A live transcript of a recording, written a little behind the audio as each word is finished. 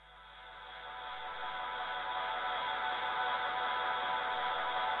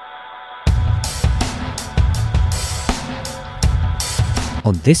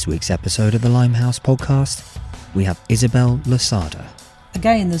On this week's episode of the Limehouse podcast, we have Isabel Losada.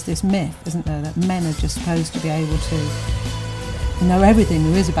 Again, there's this myth, isn't there, that men are just supposed to be able to know everything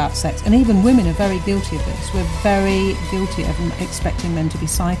there is about sex. And even women are very guilty of this. We're very guilty of expecting men to be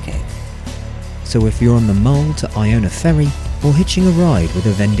psychic. So if you're on the Mull to Iona Ferry or hitching a ride with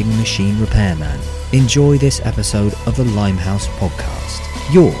a vending machine repairman, enjoy this episode of the Limehouse podcast,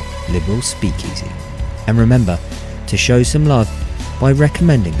 your liberal speakeasy. And remember to show some love by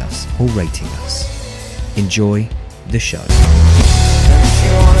recommending us or rating us. Enjoy the show.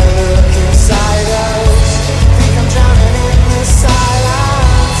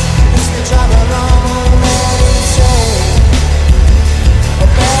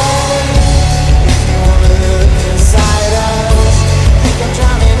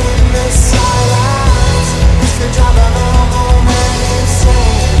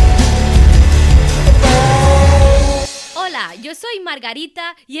 Yo soy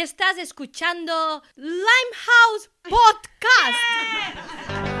Margarita y estás escuchando Limehouse Podcast.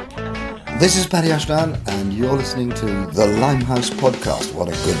 This is Paddy Ashdown and you're listening to the Limehouse Podcast. What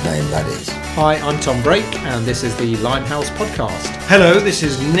a good name that is. Hi, I'm Tom Brake and this is the Limehouse Podcast. Hello, this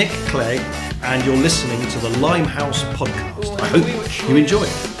is Nick Clegg and you're listening to the Limehouse Podcast. I hope you enjoy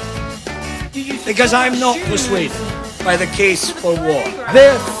it. Because I'm not persuaded by the case for war.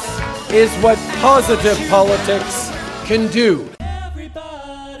 This is what positive politics can do.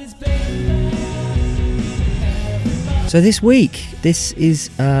 So this week, this is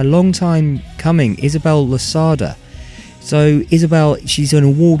a long time coming, Isabel Losada. So Isabel, she's an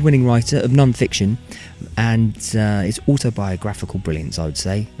award-winning writer of non-fiction, and it's autobiographical brilliance, I would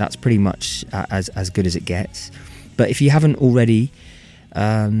say. That's pretty much as good as it gets. But if you haven't already,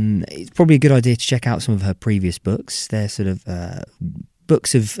 it's probably a good idea to check out some of her previous books. They're sort of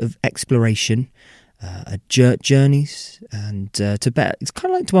books of exploration, journeys, and it's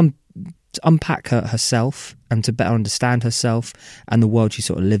kind of like to unpack herself and to better understand herself and the world she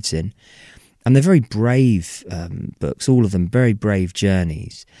sort of lives in. And they're very brave books, all of them very brave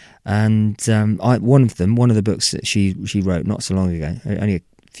journeys. And one of the books that she wrote not so long ago, only a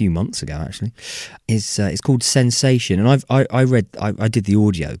few months ago actually, is it's called Sensation. And I did the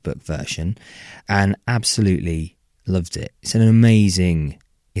audio book version and absolutely loved it. It's an amazing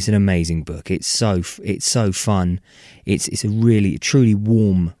book. It's so fun. It's a truly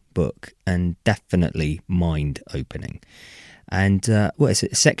warm book and definitely mind-opening. And it's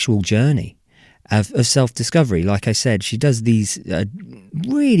a sexual journey of self-discovery. Like I said, she does these,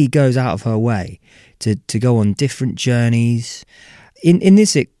 really goes out of her way to go on different journeys. In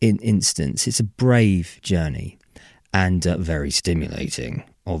this instance, it's a brave journey and very stimulating,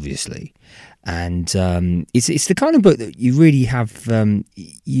 obviously. And it's the kind of book that you really have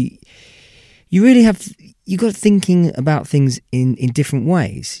you got thinking about things in different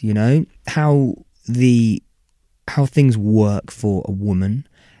ways. You know how things work for a woman,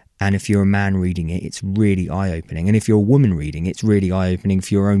 and if you're a man reading it, it's really eye-opening. And if you're a woman reading it, it's really eye-opening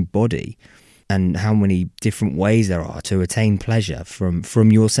for your own body, and how many different ways there are to attain pleasure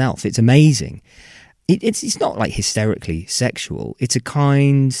from yourself. It's amazing. It's not like hysterically sexual. It's a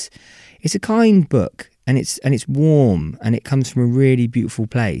kind book, and it's warm, and it comes from a really beautiful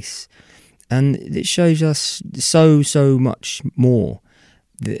place, and it shows us so much more,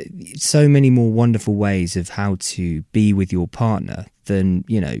 so many more wonderful ways of how to be with your partner than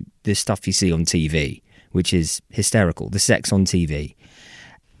the stuff you see on TV, which is hysterical. The sex on TV.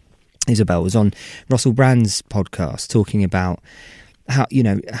 Isabel was on Russell Brand's podcast talking about how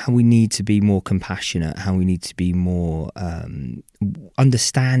we need to be more compassionate, how we need to be more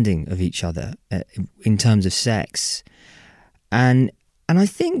understanding of each other in terms of sex, and I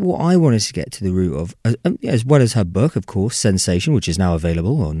think what I wanted to get to the root of, as well as her book, of course, Sensation, which is now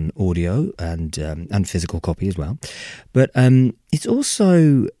available on audio and physical copy as well, but it's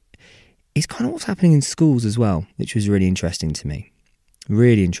kind of what's happening in schools as well, which was really interesting to me.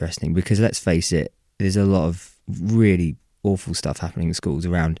 Really interesting, because let's face it, there's a lot of really awful stuff happening in schools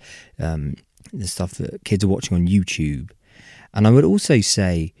around the stuff that kids are watching on YouTube. And I would also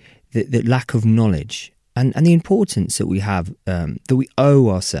say that lack of knowledge and the importance that we have, that we owe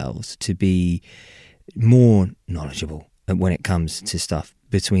ourselves to be more knowledgeable when it comes to stuff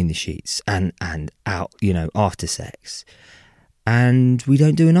between the sheets and out, after sex. And we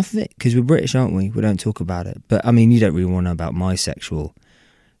don't do enough of it because we're British, aren't we? We don't talk about it. But I mean, you don't really want to know about my sexual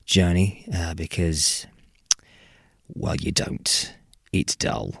journey because, well, you don't. It's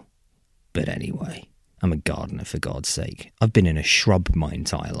dull. But anyway, I'm a gardener, for God's sake. I've been in a shrub my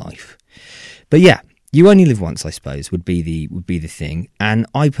entire life. But yeah, You only live once, I suppose, would be the thing. And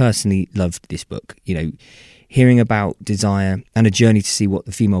I personally loved this book. You know, hearing about desire and a journey to see what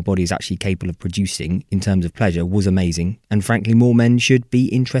the female body is actually capable of producing in terms of pleasure was amazing. And frankly, more men should be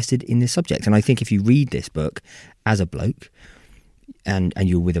interested in this subject. And I think if you read this book as a bloke and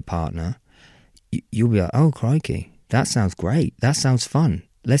you're with a partner, you'll be like, oh, crikey, that sounds great. That sounds fun.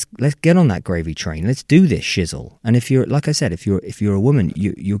 Let's get on that gravy train. Let's do this shizzle. And if you're, like I said, if you're a woman,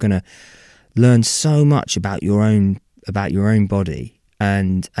 you're going to learn so much about your own body,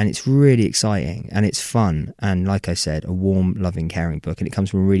 and it's really exciting and it's fun, and like I said, a warm, loving, caring book, and it comes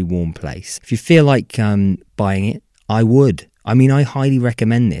from a really warm place. If you feel like buying it, I would. I mean, I highly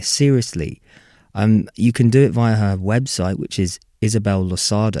recommend this, seriously. You can do it via her website, which is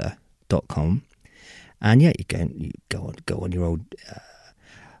isabellosada.com, and yeah, you go on your old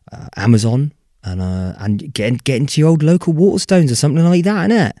Amazon and get into your old local Waterstones or something like that,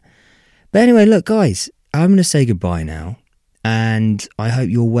 innit? But anyway, look, guys, I'm going to say goodbye now, and I hope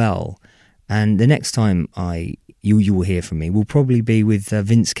you're well. And the next time you will hear from me will probably be with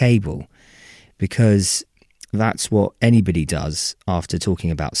Vince Cable, because that's what anybody does after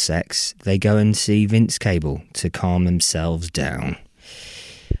talking about sex. They go and see Vince Cable to calm themselves down.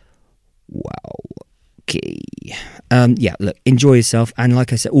 Wow. Okay. Yeah, look, enjoy yourself. And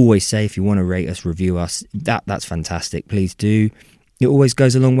like I said, always say, if you want to rate us, review us, that's fantastic. Please do. It always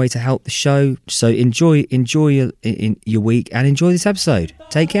goes a long way to help the show. So enjoy your week and enjoy this episode.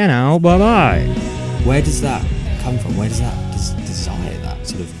 Take care now. Bye-bye. Where does that come from? Where does that desire, that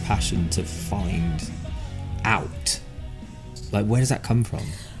sort of passion to find out? Like, where does that come from?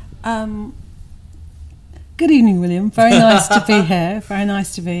 Good evening, William. Very nice to be here. Very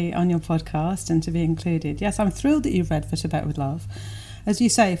nice to be on your podcast and to be included. Yes, I'm thrilled that you've read For Tibet with Love. As you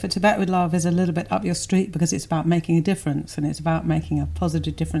say, For Tibet with Love is a little bit up your street because it's about making a difference, and it's about making a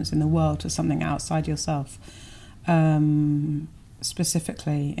positive difference in the world to something outside yourself.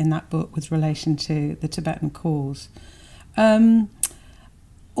 Specifically in that book with relation to the Tibetan cause.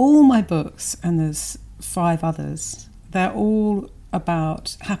 All my books, and there's 5 others, they're all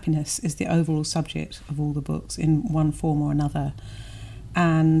about happiness is the overall subject of all the books in one form or another.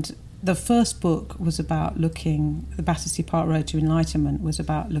 And the first book was about looking, the Battersea Park Road to Enlightenment was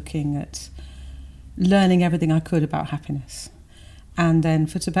about looking at learning everything I could about happiness. And then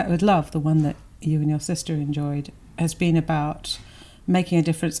For Tibet with Love, the one that you and your sister enjoyed, has been about making a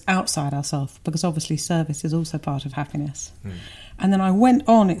difference outside ourselves, because obviously service is also part of happiness. And then I went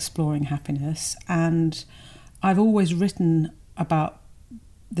on exploring happiness, and I've always written about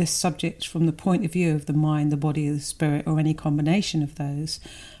this subject from the point of view of the mind, the body, the spirit, or any combination of those.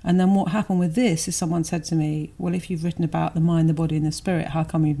 And then what happened with this is someone said to me, well, if you've written about the mind, the body and the spirit, how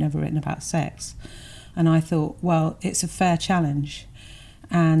come you've never written about sex? And I thought, well, it's a fair challenge.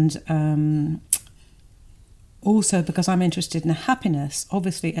 And also because I'm interested in happiness,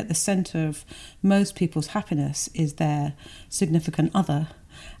 obviously at the centre of most people's happiness is their significant other.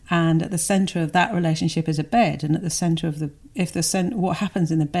 And at the centre of that relationship is a bed, and at the centre of what happens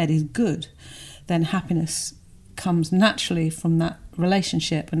in the bed is good, then happiness comes naturally from that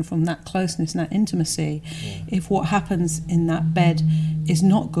relationship and from that closeness and that intimacy. Yeah. If what happens in that bed is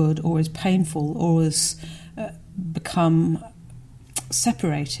not good, or is painful, or has become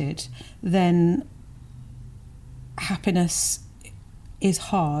separated, then happiness is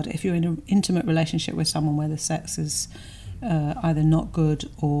hard if you're in an intimate relationship with someone where the sex is either not good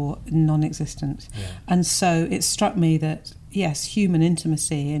or non-existent. Yeah. And so it struck me that, yes, human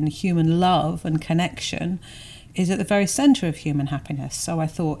intimacy and human love and connection is at the very centre of human happiness. So I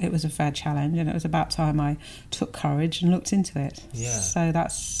thought it was a fair challenge, and it was about time I took courage and looked into it. Yeah. So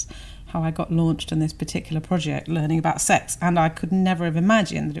that's how I got launched in this particular project, learning about sex, and I could never have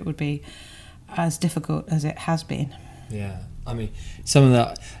imagined that it would be as difficult as it has been. Yeah, I mean, some of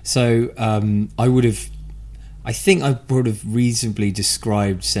that. So I think I would have reasonably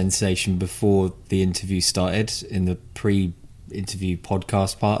described sensation before the interview started, in the pre-interview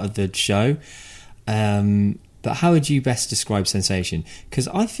podcast part of the show. But how would you best describe sensation? Because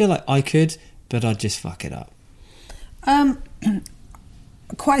I feel like I could, but I'd just fuck it up.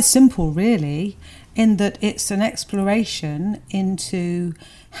 Quite simple, really, in that it's an exploration into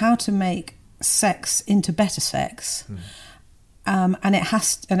how to make sex into better sex, and it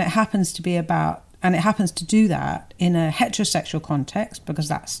happens to be about. And it happens to do that in a heterosexual context, because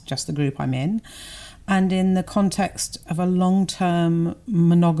that's just the group I'm in, and in the context of a long-term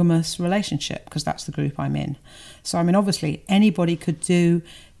monogamous relationship, because that's the group I'm in. So, I mean, obviously, anybody could do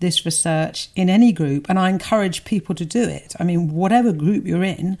this research in any group, and I encourage people to do it. I mean, whatever group you're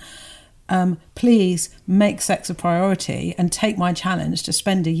in, please make sex a priority and take my challenge to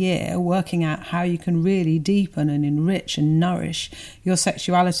spend a year working out how you can really deepen and enrich and nourish your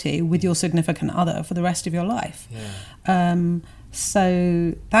sexuality with your significant other for the rest of your life.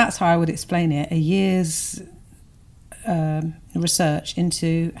 So that's how I would explain it. A year's research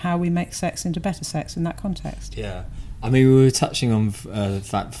into how we make sex into better sex in that context. Yeah. I mean, we were touching on the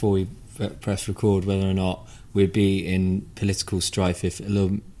fact before we press record whether or not we'd be in political strife if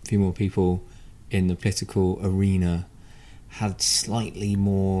a few more people in the political arena had slightly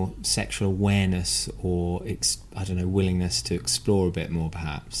more sexual awareness or, willingness to explore a bit more,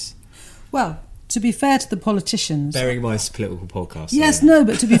 perhaps. Well, to be fair to the politicians... Bearing in mind it's a political podcast. Yes, no,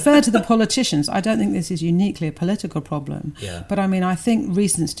 but to be fair to the politicians, I don't think this is uniquely a political problem. Yeah. But I mean, I think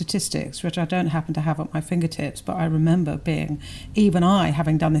recent statistics, which I don't happen to have at my fingertips, but I remember being, even I,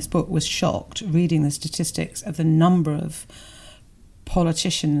 having done this book, was shocked reading the statistics of the number of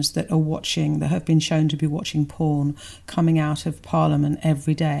politicians that have been shown to be watching porn coming out of Parliament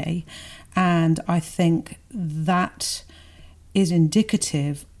every day. And I think that is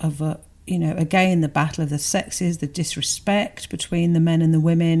indicative of again, the battle of the sexes, the disrespect between the men and the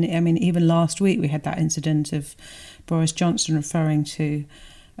women. I mean, even last week we had that incident of Boris Johnson referring to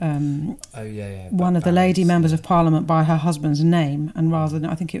one of the lady members of Parliament by her husband's name, and rather than,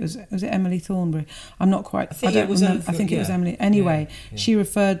 I think it was Emily Thornberry. I'm not quite. I think it was Emily. Anyway, he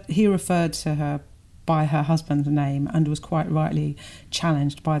referred to her by her husband's name and was quite rightly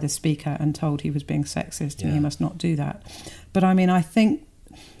challenged by the speaker and told he was being sexist and he must not do that. But I mean, I think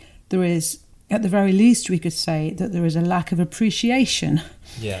there is, at the very least, we could say that there is a lack of appreciation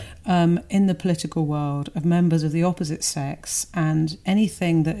in the political world of members of the opposite sex, and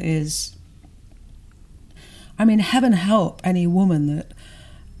anything that is... I mean, heaven help any woman that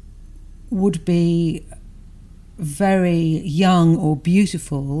would be very young or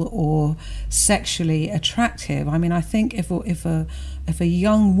beautiful or sexually attractive. I mean, I think if a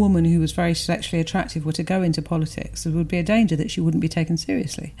young woman who was very sexually attractive were to go into politics, there would be a danger that she wouldn't be taken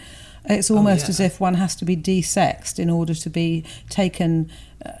seriously. It's almost as if one has to be de-sexed in order to be taken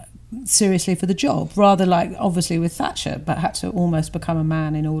seriously for the job, rather like, obviously, with Thatcher, but had to almost become a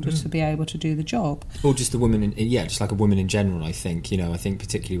man in order to be able to do the job. Or just a woman, just like a woman in general, I think. I think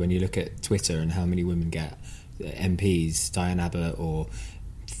particularly when you look at Twitter and how many women get MPs, Diane Abbott or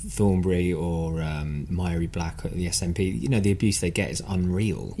Thornberry or Myrie Black at the SNP, the abuse they get is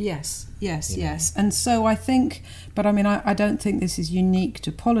unreal. Yes. And so I think, but I mean, I don't think this is unique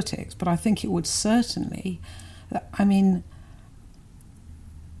to politics, but I think it would certainly, I mean,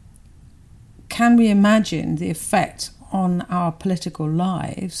 can we imagine the effect on our political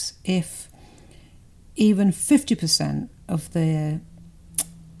lives if even 50% of the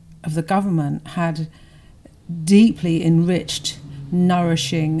government had deeply enriched,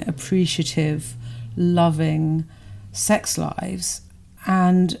 nourishing, appreciative, loving sex lives,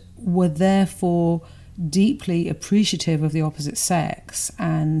 and were therefore deeply appreciative of the opposite sex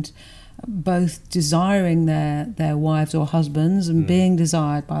and both desiring their wives or husbands and being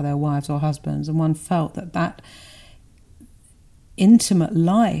desired by their wives or husbands, and one felt that intimate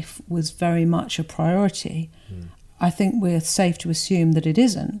life was very much a priority. I think we're safe to assume that it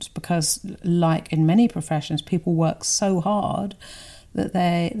isn't, because like in many professions, people work so hard that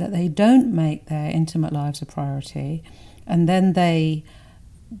they don't make their intimate lives a priority, and then they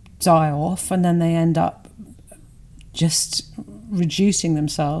die off, and then they end up just reducing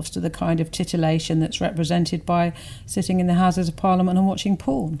themselves to the kind of titillation that's represented by sitting in the Houses of Parliament and watching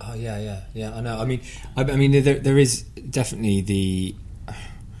porn. Oh yeah, I know. I mean, there is definitely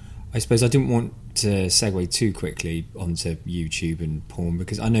I suppose I didn't want to segue too quickly onto YouTube and porn,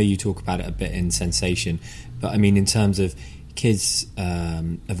 because I know you talk about it a bit in Sensation, but I mean, in terms of kids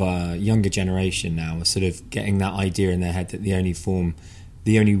of our younger generation now are sort of getting that idea in their head that the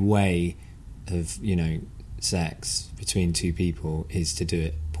only way of sex between two people is to do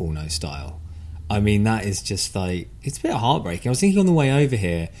it porno style. I mean, that is just like, it's a bit heartbreaking. I was thinking on the way over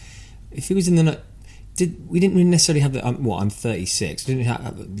here, if it was in the we didn't really necessarily have the I'm 36, didn't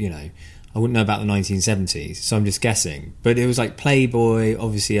have, I wouldn't know about the 1970s, so I'm just guessing, but it was like Playboy,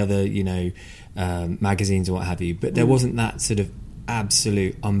 obviously other magazines and what have you, but there wasn't that sort of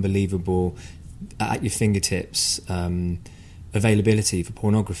absolute unbelievable at your fingertips availability for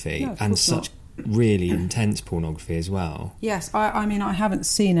pornography, and such really intense pornography as well. Yes, I mean, I haven't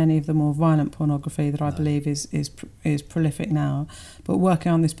seen any of the more violent pornography that I believe is prolific now, but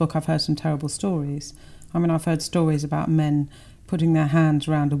working on this book, I've heard some terrible stories. I mean, I've heard stories about men putting their hands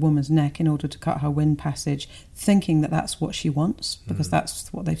around a woman's neck in order to cut her wind passage, thinking that that's what she wants, because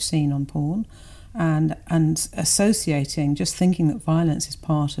that's what they've seen on porn. and associating, just thinking that violence is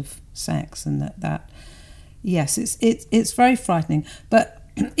part of sex, and that yes, it's very frightening. But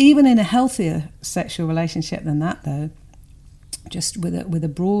even in a healthier sexual relationship than that, though, just with a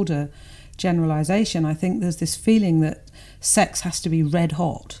broader generalization, I think there's this feeling that sex has to be red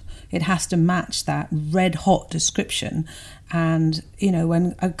hot. It has to match that red hot description. And, you know,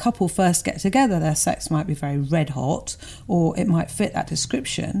 when a couple first get together, their sex might be very red hot, or it might fit that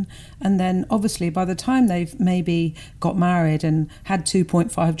description. And then obviously by the time they've maybe got married and had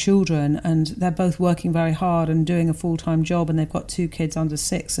 2.5 children, and they're both working very hard and doing a full-time job, and they've got 2 kids under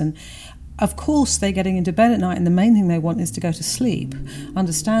 6, and of course they're getting into bed at night, and the main thing they want is to go to sleep,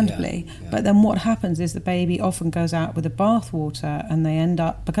 understandably. Yeah. But then what happens is the baby often goes out with the bathwater, and they end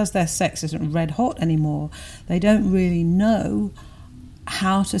up, because their sex isn't red hot anymore, they don't really know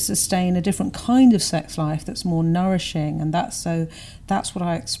how to sustain a different kind of sex life that's more nourishing. And that's what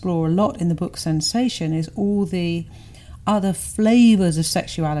I explore a lot in the book Sensation, is all the other flavours of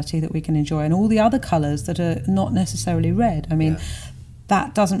sexuality that we can enjoy, and all the other colours that are not necessarily red. I mean,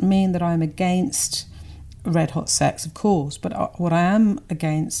 that doesn't mean that I'm against red hot sex, of course, but what I am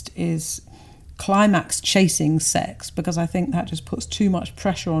against is climax chasing sex, because I think that just puts too much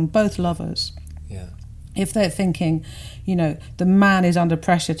pressure on both lovers. Yeah. If they're thinking, you know, the man is under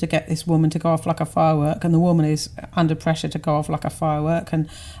pressure to get this woman to go off like a firework, and the woman is under pressure to go off like a firework, and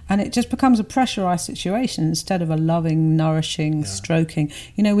it just becomes a pressurised situation instead of a loving, nourishing, stroking.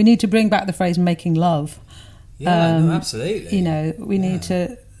 You know, we need to bring back the phrase making love. Yeah, no, absolutely. You know, we need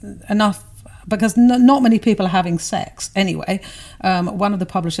to enough, because not many people are having sex anyway. One of the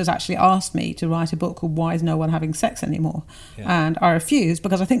publishers actually asked me to write a book called Why Is No One Having Sex Anymore? And I refused,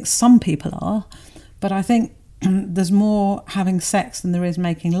 because I think some people are, but I think there's more having sex than there is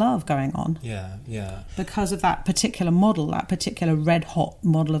making love going on. Yeah. Because of that particular model, that particular red hot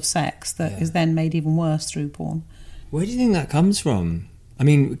model of sex that is then made even worse through porn. Where do you think that comes from? I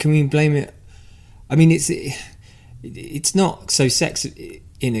mean, can we blame it? I mean, it's not so sex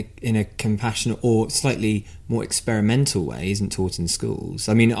in a compassionate or slightly more experimental way isn't taught in schools.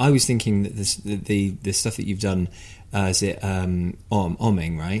 I mean, I was thinking that the stuff that you've done, is it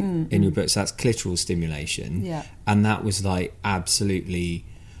omming, right? In your books, that's clitoral stimulation. Yeah. And that was like absolutely.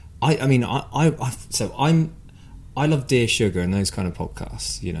 I love Dear Sugar and those kind of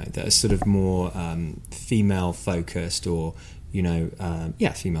podcasts, you know, that are sort of more female focused, or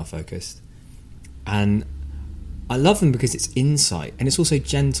female focused. And I love them because it's insight, and it's also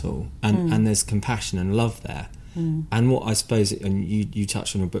gentle, and there's compassion and love there. And what I suppose, and you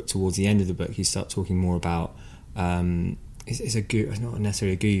touched on a book towards the end of the book, you start talking more about it's a guru, not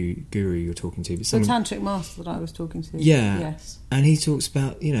necessarily a guru you're talking to, but the tantric master that I was talking to. Yeah. Yes. And he talks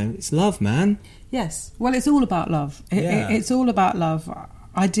about, you know, it's love, man. Yes. Well, it's all about love. It's all about love.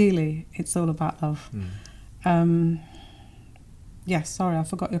 Ideally, it's all about love. Yes, sorry, I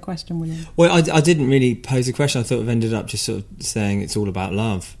forgot your question, William. Well, I didn't really pose a question. I thought I've ended up just sort of saying it's all about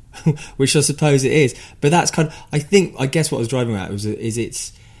love, which I suppose it is. But that's kind of, I guess what I was driving at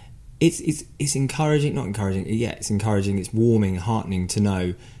is it's encouraging, not encouraging. Yeah, it's encouraging. It's warming, heartening to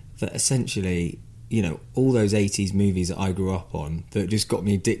know that essentially, you know, all those 80s movies that I grew up on that just got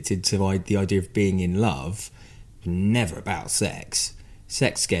me addicted to the idea of being in love were never about sex.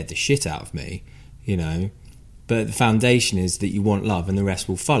 Sex scared the shit out of me, you know. But the foundation is that you want love, and the rest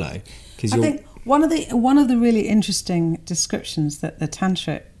will follow. I think one of the really interesting descriptions that the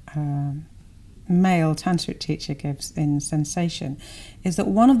tantric male tantric teacher gives in Sensation is that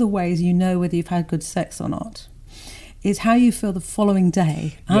one of the ways you know whether you've had good sex or not is how you feel the following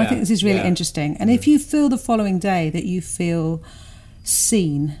day. And I think this is really interesting. And if you feel the following day that you feel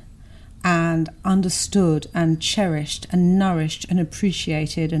seen and understood and cherished and nourished and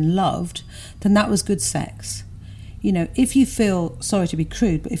appreciated and loved, then that was good sex. You know, if you feel, sorry to be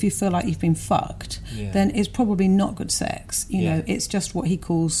crude, but if you feel like you've been fucked, then it's probably not good sex. You know, it's just what he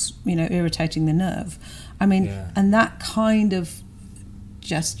calls, you know, irritating the nerve. I mean, and that kind of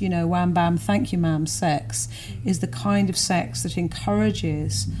just, you know, wham bam, thank you ma'am sex is the kind of sex that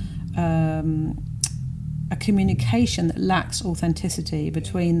encourages a communication that lacks authenticity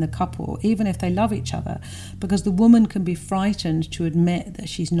between the couple, even if they love each other, because the woman can be frightened to admit that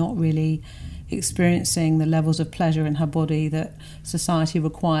she's not really experiencing the levels of pleasure in her body that society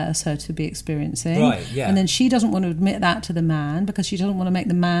requires her to be experiencing. Right, yeah. And then she doesn't want to admit that to the man because she doesn't want to make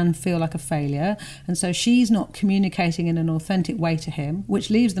the man feel like a failure. And so she's not communicating in an authentic way to him, which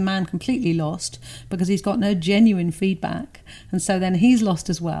leaves the man completely lost because he's got no genuine feedback. And so then he's lost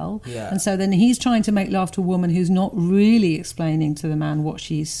as well. Yeah. And so then he's trying to make love to a woman who's not really explaining to the man what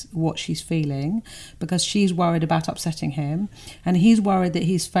she's feeling because she's worried about upsetting him. And he's worried that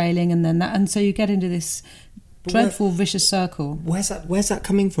he's failing. And so you get into this dreadful, vicious circle. Where's that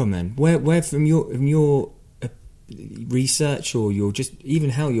coming from then? Where from your research or your just even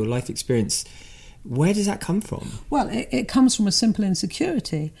how your life experience? Where does that come from? Well, it comes from a simple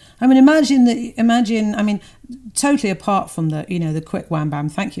insecurity. I mean, imagine, totally apart from the quick wham bam,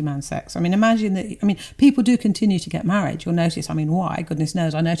 thank you man sex. I mean, people do continue to get married. You'll notice, why? Goodness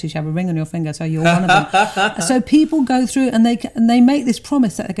knows, I notice you have a ring on your finger, so you're one of them. So people go through and they make this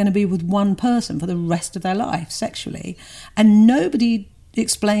promise that they're going to be with one person for the rest of their life sexually. And nobody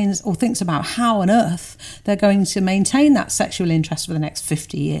explains or thinks about how on earth they're going to maintain that sexual interest for the next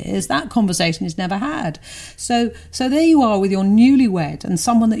 50 years. That conversation is never had. So there you are with your newlywed and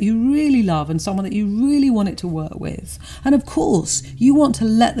someone that you really love and someone that you really want it to work with. And of course, you want to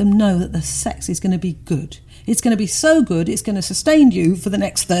let them know that the sex is going to be good. It's going to be so good, it's going to sustain you for the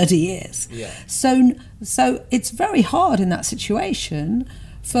next 30 years. Yeah. So it's very hard in that situation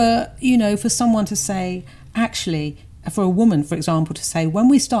for someone to say, actually, for a woman, for example, to say, when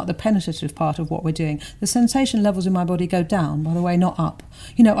we start the penetrative part of what we're doing, the sensation levels in my body go down, by the way, not up.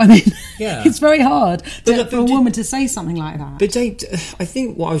 Yeah. It's very hard for a woman to say something like that. But I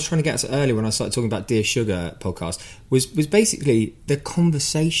think what I was trying to get to earlier when I started talking about Dear Sugar podcast was basically the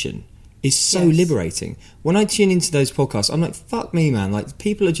conversation is so liberating. When I tune into those podcasts, I'm like, fuck me, man. Like,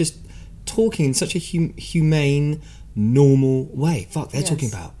 people are just talking in such a humane, normal way. Fuck, they're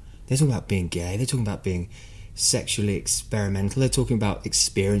talking about being gay. They're talking about being sexually experimental. They're talking about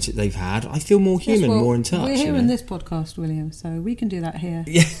experience that they've had. I feel more human, more in touch. We're here in this podcast, William, so we can do that here.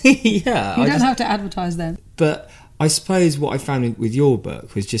 Yeah. You don't have to advertise them. But I suppose what I found with your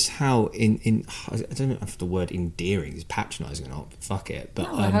book was just how I don't know if the word endearing is patronising or not. Fuck it. But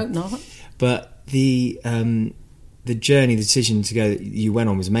no, I hope not. But the journey, the decision to go that you went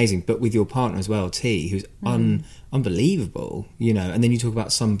on was amazing. But with your partner as well, T, who's unbelievable, and then you talk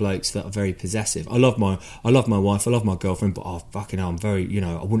about some blokes that are very possessive. I love my wife, I love my girlfriend, but fucking hell, I'm very,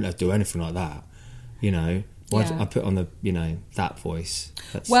 I wouldn't let her do anything like that. Why I put on the, that voice.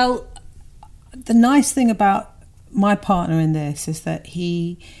 Well, the nice thing about my partner in this is that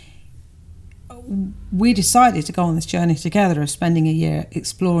we decided to go on this journey together of spending a year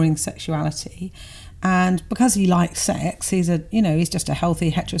exploring sexuality. And because he likes sex, he's just a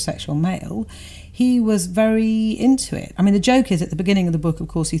healthy heterosexual male. He was very into it. I mean, the joke is at the beginning of the book, of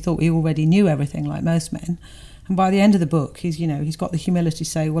course, he thought he already knew everything like most men. And by the end of the book, he's got the humility to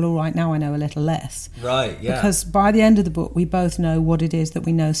say, well, all right, now I know a little less. Right, yeah. Because by the end of the book, we both know what it is that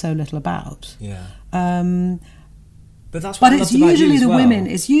we know so little about. Yeah. But it's usually the women.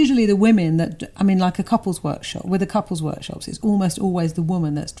 It's usually the women that, like a couples workshop. With the couples workshops, it's almost always the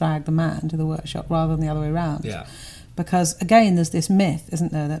woman that's dragged the man to the workshop rather than the other way around. Yeah. Because again, there's this myth,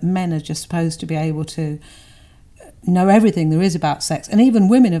 isn't there, that men are just supposed to be able to know everything there is about sex. And even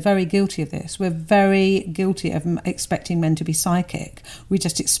women are very guilty of this. We're very guilty of expecting men to be psychic. We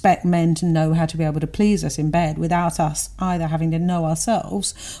just expect men to know how to be able to please us in bed without us either having to know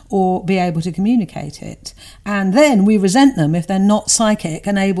ourselves or be able to communicate it. And then we resent them if they're not psychic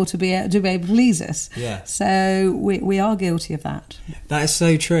and able to be able to please us. Yeah. So we are guilty of that. That is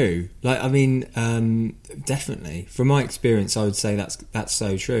so true. Definitely. From my experience, I would say that's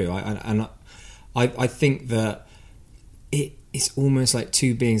so true. I think that it's almost like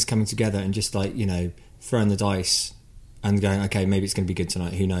two beings coming together and just throwing the dice and going, okay, maybe it's going to be good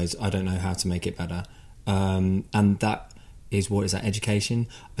tonight. Who knows? I don't know how to make it better. And that is that education?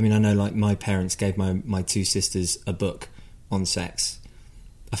 I mean, I know my parents gave my two sisters a book on sex.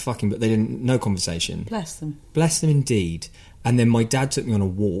 But they didn't, no conversation. Bless them. Bless them indeed. And then my dad took me on a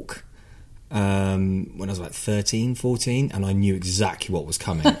walk when I was 13, 14, and I knew exactly what was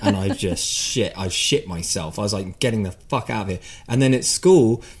coming, and I just shit myself. I was like, getting the fuck out of here. And then at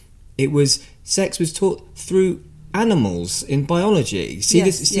school, sex was taught through animals in biology.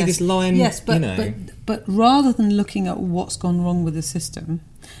 This lion. Yes, but rather than looking at what's gone wrong with the system,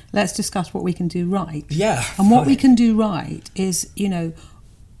 let's discuss what we can do right. Yeah. And what we can do right is,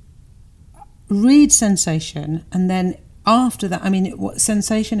 read Sensation, and then after that,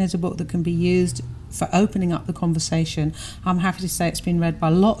 Sensation is a book that can be used for opening up the conversation. I'm happy to say it's been read by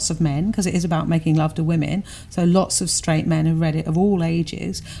lots of men because it is about making love to women. So lots of straight men have read it of all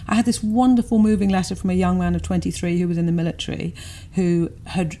ages. I had this wonderful moving letter from a young man of 23 who was in the military who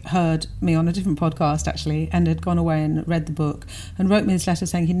had heard me on a different podcast actually and had gone away and read the book and wrote me this letter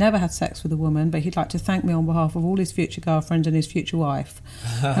saying he'd never had sex with a woman, but he'd like to thank me on behalf of all his future girlfriends and his future wife.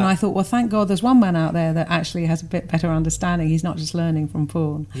 And I thought, well, thank God there's one man out there that actually has a bit better understanding. He's not just learning from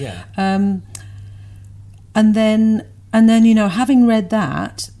porn. Yeah. And then And then, having read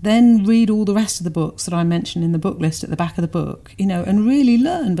that, then read all the rest of the books that I mentioned in the book list at the back of the book, and really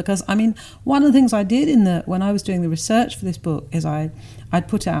learn. Because, one of the things I did when I was doing the research for this book is I'd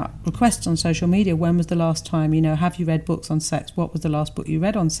put out requests on social media. When was the last time, have you read books on sex? What was the last book you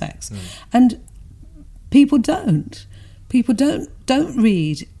read on sex? And people don't. People don't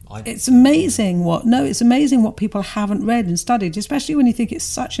read. It's amazing what people haven't read and studied, especially when you think it's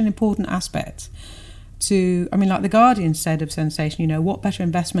such an important aspect. Like The Guardian said of sensation, what better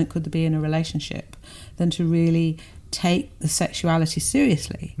investment could there be in a relationship than to really take the sexuality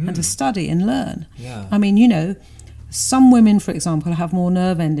seriously and to study and learn. Yeah. Some women, for example, have more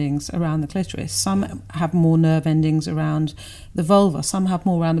nerve endings around the clitoris. Some have more nerve endings around the vulva. Some have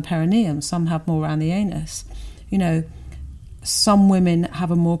more around the perineum. Some have more around the anus. Some women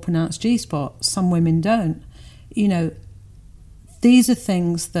have a more pronounced G-spot. Some women don't. These are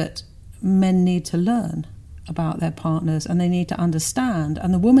things that men need to learn about their partners, and they need to understand,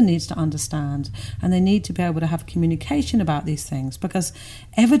 and the woman needs to understand, and they need to be able to have communication about these things, because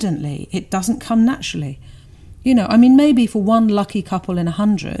evidently it doesn't come naturally. Maybe for one lucky couple in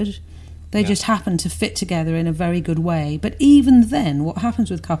 100, they just happen to fit together in a very good way. But even then, what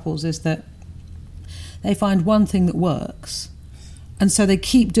happens with couples is that they find one thing that works, and so they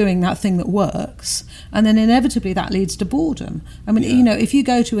keep doing that thing that works, and then inevitably that leads to boredom. If you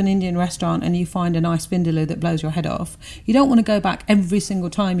go to an Indian restaurant and you find a nice vindaloo that blows your head off, you don't want to go back every single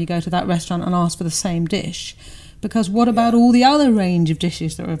time you go to that restaurant and ask for the same dish. Because what about all the other range of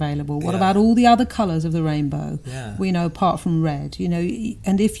dishes that are available? What about all the other colours of the rainbow? Apart from red.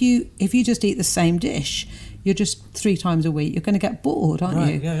 And if you just eat the same dish, you're just 3 times a week, you're going to get bored,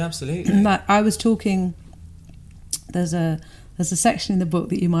 aren't you? Yeah, absolutely. Like I was talking, there's a section in the book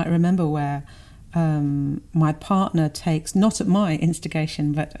that you might remember where my partner takes, not at my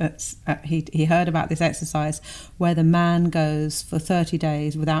instigation, but he heard about this exercise where the man goes for 30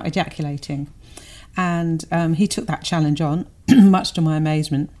 days without ejaculating. And he took that challenge on, much to my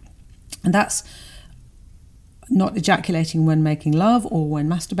amazement. And that's not ejaculating when making love or when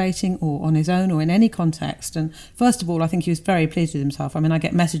masturbating or on his own or in any context. And first of all, I think he was very pleased with himself. I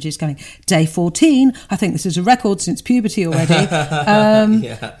get messages going, day 14, I think this is a record since puberty already.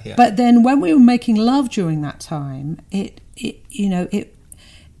 But then when we were making love during that time, it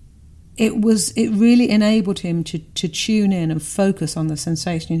really enabled him to tune in and focus on the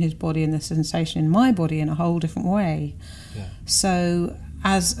sensation in his body and the sensation in my body in a whole different way. Yeah. So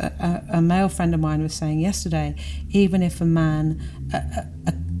as a male friend of mine was saying yesterday, even if a man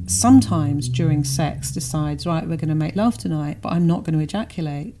sometimes during sex decides, right, we're going to make love tonight, but I'm not going to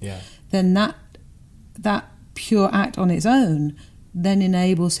ejaculate, then that pure act on its own then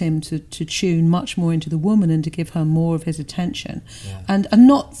enables him to tune much more into the woman and to give her more of his attention, and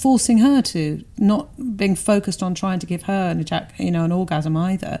not forcing her to, not being focused on trying to give her an orgasm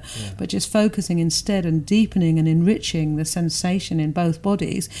either, but just focusing instead and deepening and enriching the sensation in both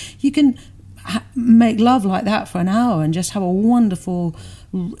bodies. You can make love like that for an hour and just have a wonderful,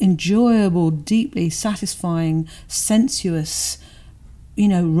 enjoyable, deeply satisfying, sensuous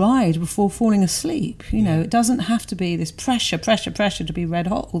ride before falling asleep. It doesn't have to be this pressure to be red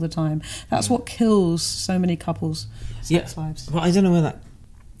hot all the time. That's what kills so many couples' sex lives. Well, I don't know where that...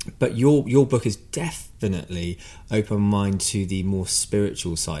 But your book is definitely open mind to the more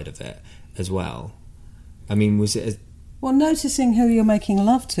spiritual side of it as well. Was it... Well, noticing who you're making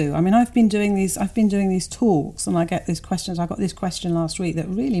love to. I've been doing these talks, and I get these questions. I got this question last week that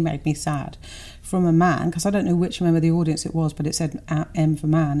really made me sad from a man, because I don't know which member of the audience it was, but it said M for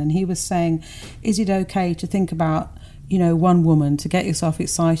man, and he was saying, is it okay to think about, one woman, to get yourself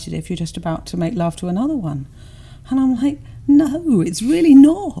excited if you're just about to make love to another one? And I'm like, no, it's really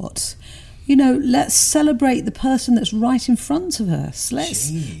not. Let's celebrate the person that's right in front of us.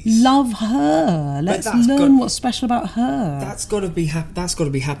 Let's love her. Let's learn what's special about her. That's got to be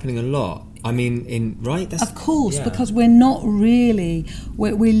happening a lot. Of course, because we're not really...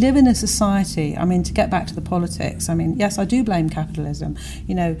 We live in a society... to get back to the politics, yes, I do blame capitalism.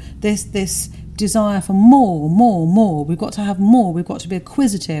 This desire for more. We've got to have more. We've got to be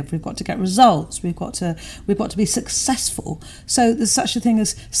acquisitive. We've got to get results. We've got to be successful. So there's such a thing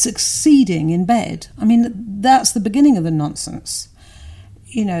as succeeding in bed. That's the beginning of the nonsense.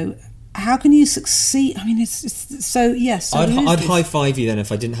 How can you succeed? It's so, yes. So I'd high five you then if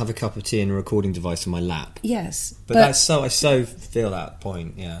I didn't have a cup of tea and a recording device in my lap. Yes, but I so feel that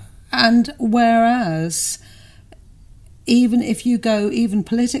point. Yeah. And whereas, even if you go, even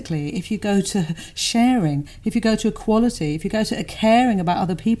politically, if you go to sharing, if you go to equality, if you go to caring about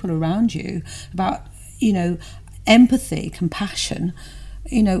other people around you, about empathy, compassion,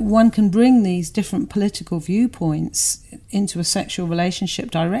 one can bring these different political viewpoints into a sexual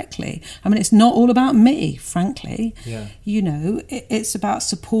relationship directly. I mean, it's not all about me, frankly. Yeah. It's about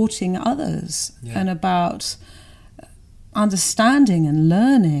supporting others and about understanding and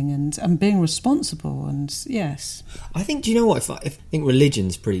learning and being responsible. And yes, I think, do you know what? I think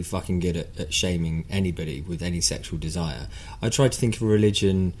religion's pretty fucking good at shaming anybody with any sexual desire. I tried to think of a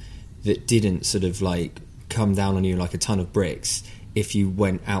religion that didn't sort of like come down on you like a ton of bricks if you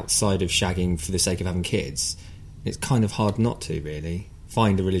went outside of shagging for the sake of having kids. It's kind of hard not to really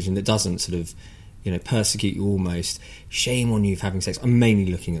find a religion that doesn't sort of, persecute you almost, shame on you for having sex. I'm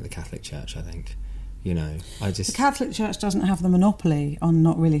mainly looking at the Catholic Church, I think. The Catholic Church doesn't have the monopoly on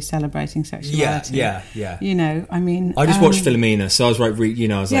not really celebrating sexuality. Yeah. I mean, I just watched Philomena, so I was like,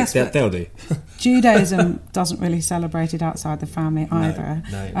 they'll do. Judaism doesn't really celebrate it outside the family either.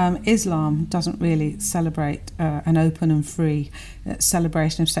 No. Islam doesn't really celebrate an open and free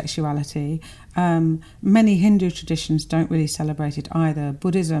celebration of sexuality. Many Hindu traditions don't really celebrate it either.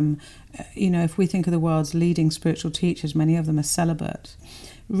 Buddhism, if we think of the world's leading spiritual teachers, many of them are celibate.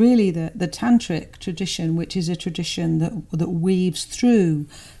 Really, the tantric tradition, which is a tradition that weaves through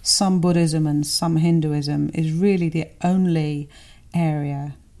some Buddhism and some Hinduism, is really the only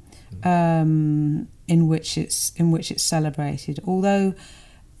area in which it's celebrated. Although,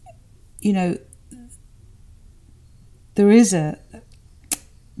 there is a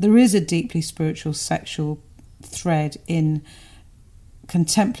deeply spiritual sexual thread in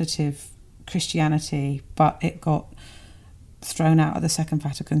contemplative Christianity, but it got thrown out of the Second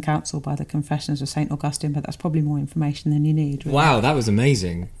Vatican Council by the Confessions of St. Augustine, but that's probably more information than you need. Really. Wow, that was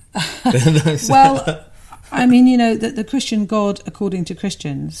amazing. Well, I mean, the Christian God, according to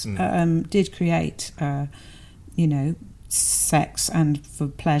Christians, did create, sex and for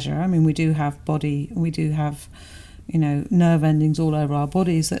pleasure. I mean, we do have nerve endings all over our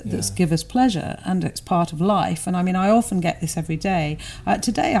bodies that give us pleasure, and it's part of life. And I mean, I often get this every day.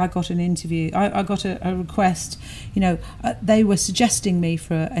 Today I got an interview, I got a request, they were suggesting me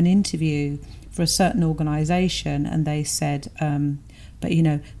for an interview for a certain organisation, and they said, but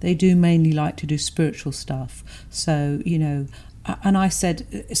they do mainly like to do spiritual stuff. So, and I said,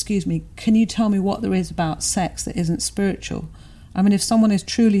 excuse me, can you tell me what there is about sex that isn't spiritual? I mean, if someone is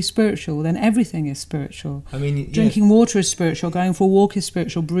truly spiritual, then everything is spiritual. I mean, drinking water is spiritual, going for a walk is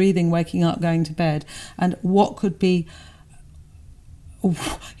spiritual, breathing, waking up, going to bed. And what could be,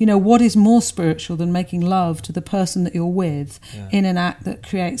 what is more spiritual than making love to the person that you're with in an act that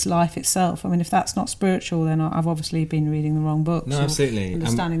creates life itself? I mean, if that's not spiritual, then I've obviously been reading the wrong books. No, absolutely.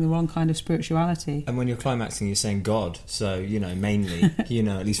 Understanding the wrong kind of spirituality. And when you're climaxing, you're saying God. So, mainly,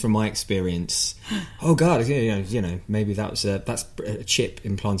 at least from my experience, oh God, maybe that's a chip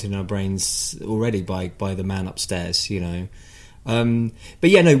implanted in our brains already by the man upstairs, What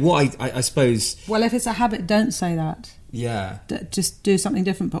I suppose... Well, if it's a habit, don't say that. Yeah, just do something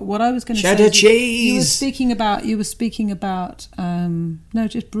different. But what I was going to say, cheddar cheese. You were speaking about. No,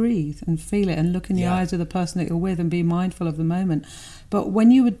 just breathe and feel it, and look in the eyes of the person that you're with, and be mindful of the moment. But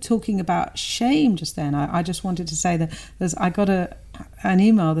when you were talking about shame just then, I just wanted to say that I got an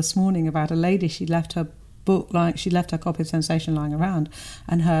email this morning about a lady. She left her she left her copy of Sensation lying around,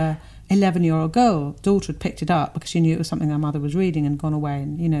 and her 11-year-old daughter had picked it up because she knew it was something her mother was reading, and gone away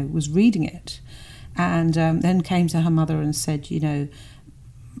and was reading it. And then came to her mother and said,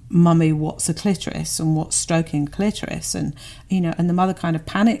 Mummy, what's a clitoris and what's stroking clitoris? And, and the mother kind of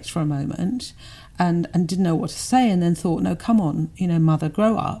panicked for a moment and didn't know what to say, and then thought, no, come on, mother,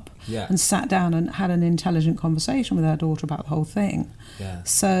 grow up. Yeah. And sat down and had an intelligent conversation with her daughter about the whole thing. Yeah.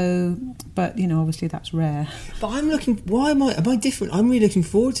 So, but, obviously that's rare. But am I different? I'm really looking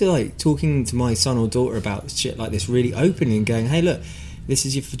forward to, talking to my son or daughter about shit like this really openly and going, hey, look, this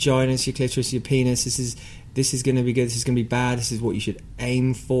is your vagina, this is your clitoris, your penis, this is going to be good, this is going to be bad, this is what you should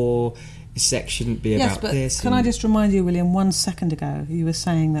aim for, sex shouldn't be about this. Can I just remind you, William, 1 second ago you were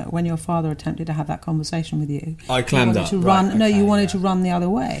saying that when your father attempted to have that conversation with you, I clammed up. You wanted to run the other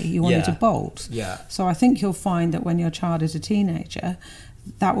way, you wanted to bolt. Yeah. So I think you'll find that when your child is a teenager,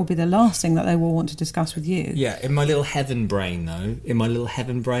 that will be the last thing that they will want to discuss with you. Yeah, in my little heaven brain, I'm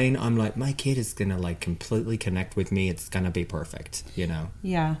like, my kid is going to completely connect with me. It's going to be perfect,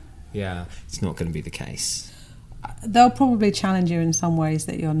 Yeah. Yeah, it's not going to be the case. They'll probably challenge you in some ways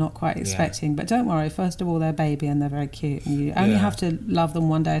that you're not quite expecting, but don't worry. First of all, they're a baby and they're very cute, and you only have to love them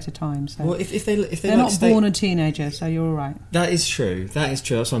one day at a time. So, well, if they're not born a teenager, so you're all right. That is true. That's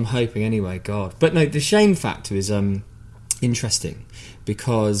what I'm hoping anyway. God, but no, the shame factor is interesting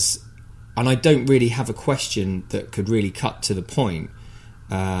because, and I don't really have a question that could really cut to the point.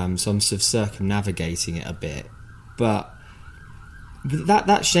 So I'm sort of circumnavigating it a bit, but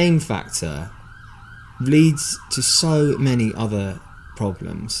that shame factor leads to so many other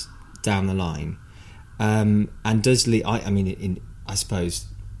problems down the line, and does lead. I suppose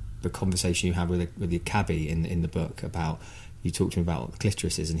the conversation you had with your cabbie in the book about, you talked to him about what the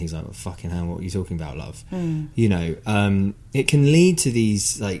clitoris is, and he's like, well, fucking hell, what are you talking about, love? You know, it can lead to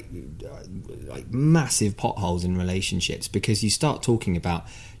these like massive potholes in relationships, because you start talking about,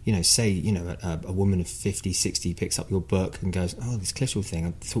 you know, say, you know, a woman of 50, 60 picks up your book and goes, oh, this clitoral thing,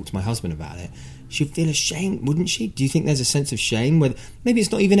 I've talked to my husband about it. She'd feel ashamed, wouldn't she? Do you think there's a sense of shame where maybe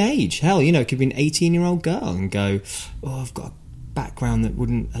it's not even age? Hell, you know, it could be an 18-year-old girl and go, oh, I've got a background that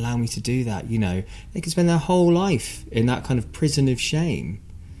wouldn't allow me to do that. You know, they could spend their whole life in that kind of prison of shame.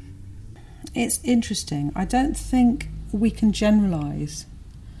 It's interesting. I don't think we can generalise.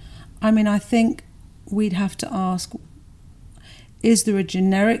 I mean, I think we'd have to ask, is there a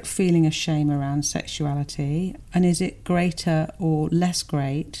generic feeling of shame around sexuality, and is it greater or less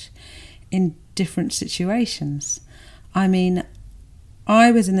great in different situations? I mean,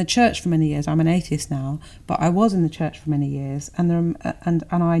 I was in the church for many years. I'm an atheist now, but I was in the church for many years, and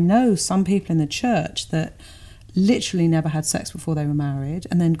I know some people in the church that literally never had sex before they were married,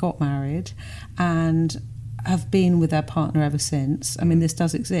 and then got married, and have been with their partner ever since. I mean, this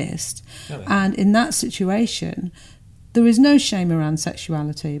does exist. And in that situation, there is no shame around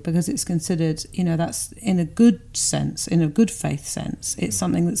sexuality, because it's considered, you know, that's in a good sense, in a good faith sense. It's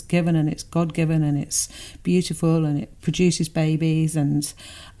something that's given, and it's God-given, and it's beautiful, and it produces babies. And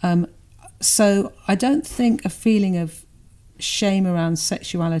so I don't think a feeling of shame around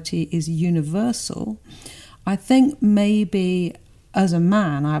sexuality is universal. I think maybe as a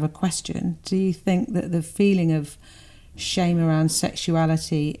man, I have a question. Do you think that the feeling of shame around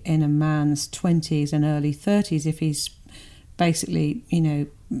sexuality in a man's 20s and early 30s, if he's basically, you know,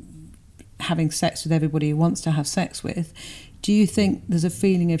 having sex with everybody he wants to have sex with, do you think there's a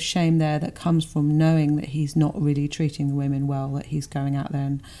feeling of shame there that comes from knowing that he's not really treating the women well, that he's going out there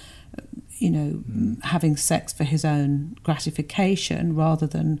and, you know, having sex for his own gratification rather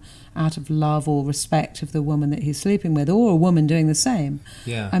than out of love or respect of the woman that he's sleeping with, or a woman doing the same?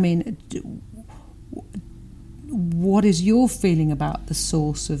 Yeah. I mean, what is your feeling about the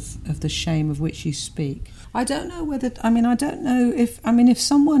source of the shame of which you speak? I don't know whether, I don't know if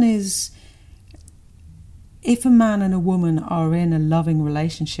if a man and a woman are in a loving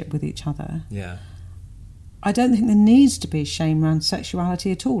relationship with each other, Yeah. I don't think there needs to be shame around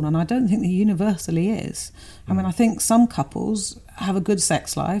sexuality at all, and I don't think there universally is. I mean, I think some couples have a good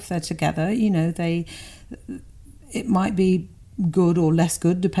sex life, they're together, you know, it might be good or less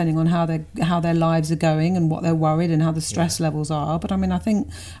good depending on how their lives are going and what they're worried and how the stress levels are. But I mean, I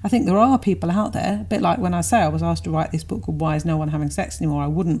think there are people out there, a bit like when I say I was asked to write this book called Why Is No One Having Sex Anymore, I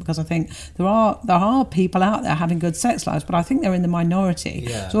wouldn't, because I think there are people out there having good sex lives, but I think they're in the minority.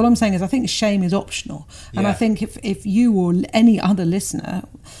 Yeah. So all I'm saying is I think shame is optional. And I think if you or any other listener,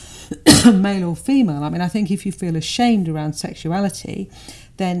 male or female, I mean, I think if you feel ashamed around sexuality,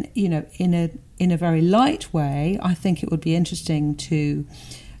 then, you know, in a very light way, I think it would be interesting to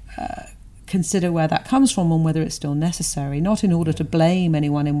consider where that comes from and whether it's still necessary, not in order to blame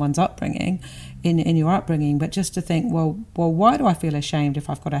anyone in one's upbringing, in your upbringing, but just to think, well, why do I feel ashamed if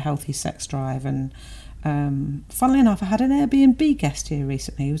I've got a healthy sex drive? And funnily enough, I had an Airbnb guest here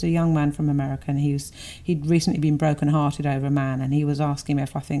recently. He was a young man from America, and he'd recently been broken-hearted over a man, and he was asking me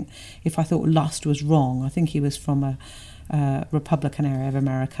if I thought lust was wrong. I think he was from a Republican area of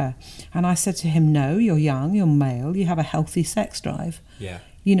America, and I said to him, no, you're young, you're male, you have a healthy sex drive. Yeah.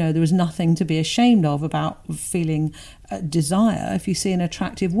 You know, there is nothing to be ashamed of about feeling desire if you see an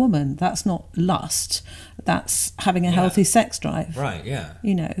attractive woman. That's not lust, that's having a healthy sex drive. Right, yeah.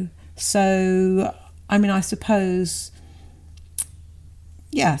 You know, so I mean, I suppose,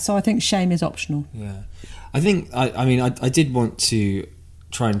 so I think shame is optional. Yeah. I think, I did want to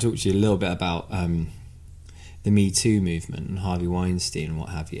try and talk to you a little bit about the Me Too movement and Harvey Weinstein and what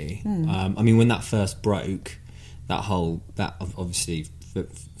have you. I mean, when that first broke, that obviously,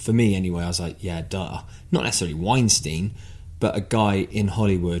 for me anyway, I was like, yeah, duh. Not necessarily Weinstein, but a guy in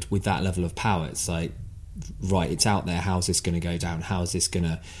Hollywood with that level of power. It's like, right, it's out there. How's this going to go down? How's this going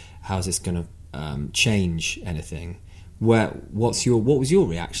to change anything? What was your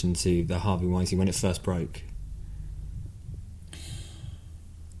reaction to the Harvey Weinstein when it first broke?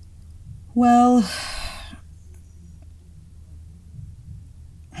 Well,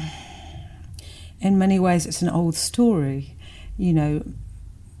 in many ways it's an old story, you know,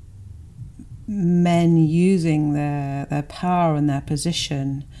 men using their power and their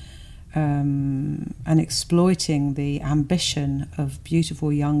position and exploiting the ambition of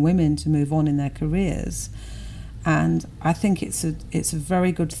beautiful young women to move on in their careers. And I think it's a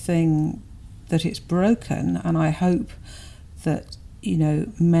very good thing that it's broken, and I hope that, you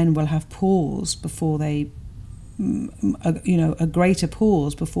know, men will have pause before they, a greater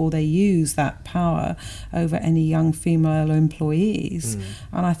pause before they use that power over any young female employees.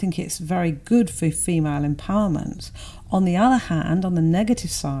 And I think it's very good for female empowerment. On the other hand, on the negative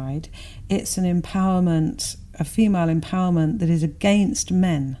side, it's a female empowerment that is against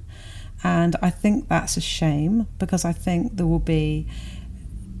men. And I think that's a shame, because I think there will be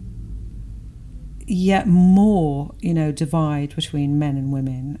yet more, you know, divide between men and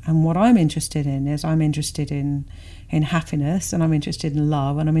women. And what I'm interested in is I'm interested in happiness, and I'm interested in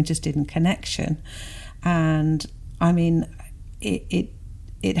love, and I'm interested in connection. And I mean,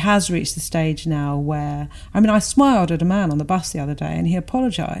 it has reached the stage now where, I mean, I smiled at a man on the bus the other day, and he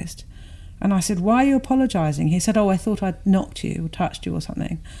apologised. And I said, "Why are you apologising?" He said, "Oh, I thought I'd knocked you or touched you or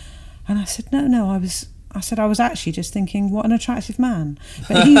something." And I said, no, I was actually just thinking, what an attractive man.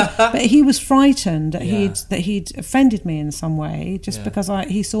 But he was frightened that he'd offended me in some way, just because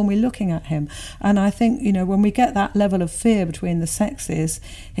he saw me looking at him. And I think, you know, when we get that level of fear between the sexes,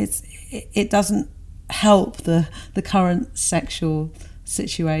 it doesn't help the current sexual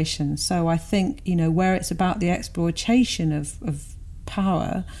situation. So I think, you know, where it's about the exploitation of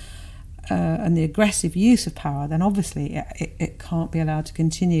power, and the aggressive use of power, then obviously it can't be allowed to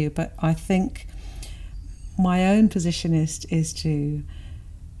continue. But I think my own position is to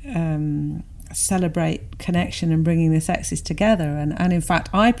celebrate connection and bringing the sexes together. And in fact,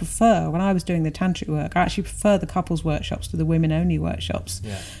 I prefer, when I was doing the tantric work, I actually prefer the couples workshops to the women-only workshops,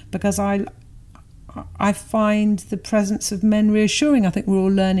 because I find the presence of men reassuring. I think we're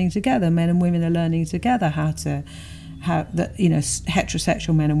all learning together. Men and women are learning together how that, you know,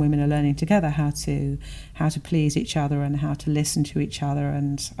 heterosexual men and women are learning together how to please each other and how to listen to each other.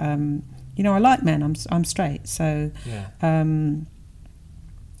 And you know, I like men. I'm straight, so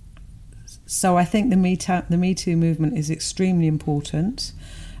so I think the Me Too movement is extremely important,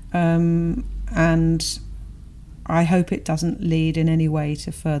 and I hope it doesn't lead in any way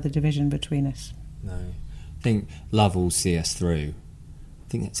to further division between us. No, I think love will see us through. I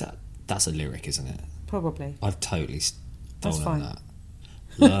think that's a lyric, isn't it? Probably. I've totally stolen that.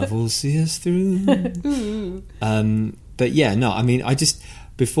 Love will see us through. But yeah, no, I mean, I just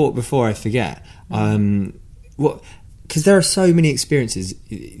before I forget, because there are so many experiences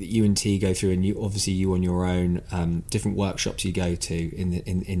that you and T go through, and you on your own, different workshops you go to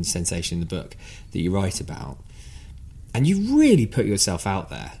in Sensation, in the book that you write about, and you really put yourself out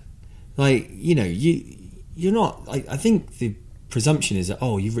there. Like, you know, you're not. I think the presumption is that,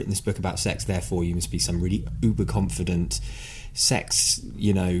 oh, you've written this book about sex, therefore you must be some really uber confident sex,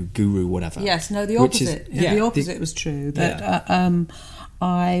 you know, guru, whatever. Yes, no, the opposite. The opposite was true. That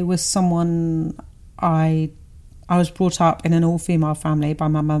I was someone. I was brought up in an all-female family by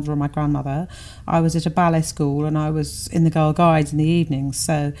my mother and my grandmother. I was at a ballet school, and I was in the Girl Guides in the evenings.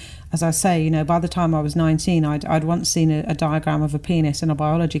 So, as I say, you know, by the time I was 19, I'd once seen a diagram of a penis in a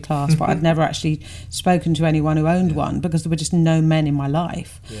biology class, but I'd never actually spoken to anyone who owned one, because there were just no men in my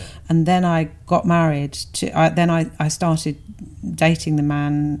life. Yeah. And then I got married I started dating the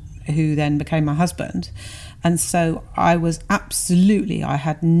man who then became my husband. And so I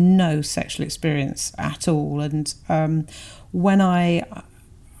had no sexual experience at all. And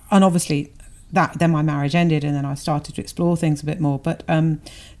obviously then my marriage ended, and then I started to explore things a bit more. But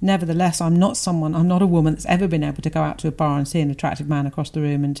nevertheless, I'm not a woman that's ever been able to go out to a bar and see an attractive man across the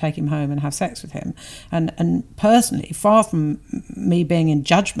room and take him home and have sex with him. And personally, far from me being in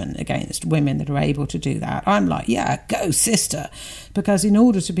judgment against women that are able to do that, I'm like, yeah, go sister. Because in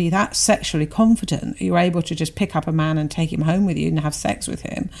order to be that sexually confident, you're able to just pick up a man and take him home with you and have sex with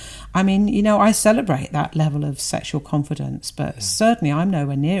him. I mean, you know, I celebrate that level of sexual confidence, but certainly I'm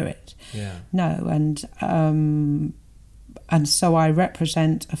nowhere near it. Yeah. No, and so I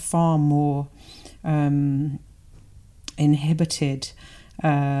represent a far more inhibited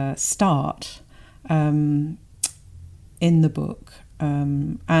start in the book,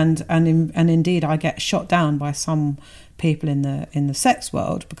 and indeed I get shot down by some people in the sex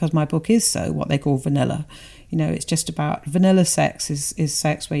world, because my book is so what they call vanilla. You know, it's just about vanilla sex is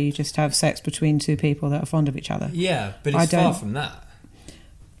sex where you just have sex between two people that are fond of each other. Yeah, but it's far from that.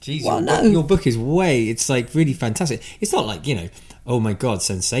 Jeez, well, your book is it's like really fantastic. It's not like, you know, oh my God,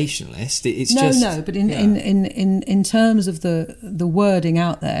 sensationalist. It's but in terms of the wording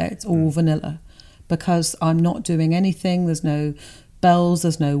out there, it's all vanilla, because I'm not doing anything. There's no bells,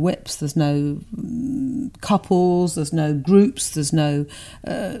 there's no whips, there's no couples, there's no groups, there's no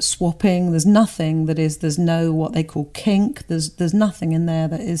swapping, there's nothing there's no what they call kink, there's nothing in there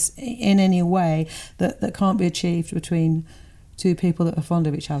that is in any way that can't be achieved between two people that are fond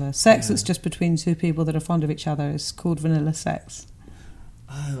of each other. Sex that's just between two people that are fond of each other is called vanilla sex.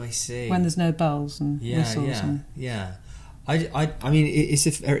 Oh, I see. When there's no bells and whistles. I mean,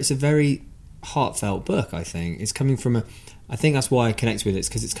 it's a very heartfelt book. I think it's coming from I think that's why I connect with it,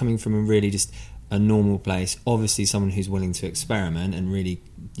 because it's coming from a really just a normal place. Obviously, someone who's willing to experiment and really,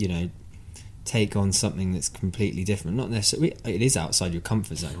 take on something that's completely different. Not necessarily, it is outside your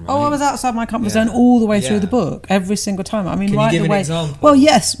comfort zone, right? Oh, I was outside my comfort zone all the way through the book, every single time. I mean, Can right you give the way. An example? Well,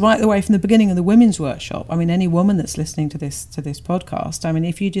 yes, right the way from the beginning of the women's workshop. I mean, any woman that's listening to this podcast. I mean,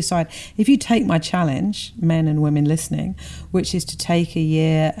 if you take my challenge, men and women listening, which is to take a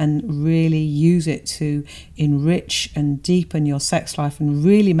year and really use it to enrich and deepen your sex life and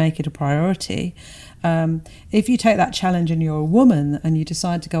really make it a priority. If you take that challenge and you're a woman and you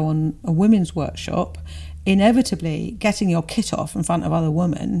decide to go on a women's workshop, inevitably getting your kit off in front of other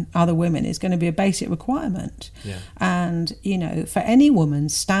women is going to be a basic requirement. Yeah. And, for any woman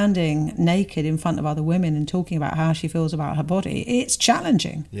standing naked in front of other women and talking about how she feels about her body, it's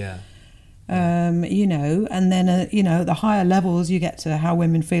challenging. Yeah. And then, the higher levels you get to how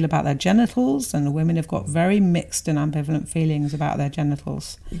women feel about their genitals, and the women have got very mixed and ambivalent feelings about their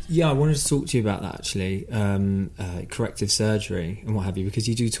genitals. Yeah, I wanted to talk to you about that actually, corrective surgery and what have you, because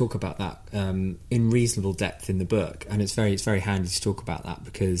you do talk about that in reasonable depth in the book, and it's very handy to talk about that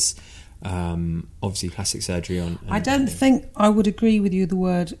because obviously plastic surgery I don't think I would agree with you the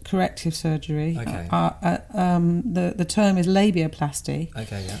word corrective surgery. Okay. The term is labiaplasty.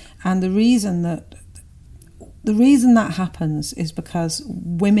 Okay, yeah. And the reason that happens is because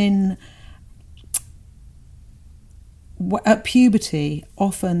women at puberty,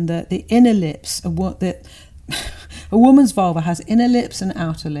 often the inner lips, a woman's vulva has inner lips and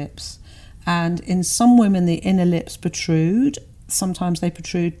outer lips, and in some women the inner lips protrude. Sometimes they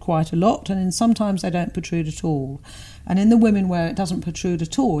protrude quite a lot, and sometimes they don't protrude at all. And in the women where it doesn't protrude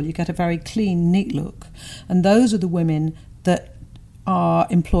at all, you get a very clean, neat look. And those are the women that are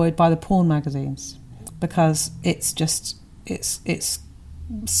employed by the porn magazines, because it's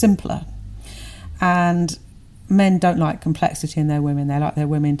simpler. And men don't like complexity in their women. They like their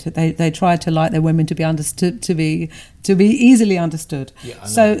women they try to like their women to be understood, to be easily understood. Yeah,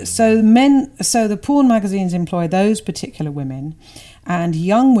 so the porn magazines employ those particular women, and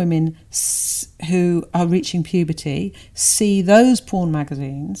young women who are reaching puberty see those porn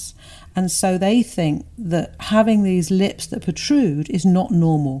magazines, and so they think that having these lips that protrude is not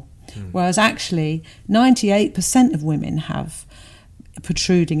normal. Whereas actually 98% of women have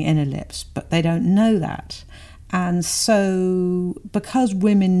protruding inner lips, but they don't know that. And so, because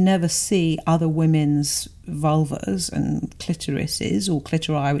women never see other women's vulvas and clitorises, or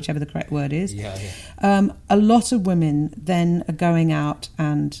clitori, whichever the correct word is, a lot of women then are going out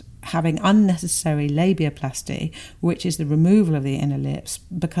and having unnecessary labiaplasty, which is the removal of the inner lips,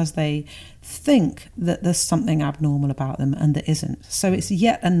 because they think that there's something abnormal about them and there isn't. So it's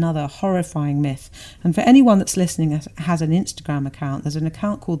yet another horrifying myth. And for anyone that's listening has an Instagram account, there's an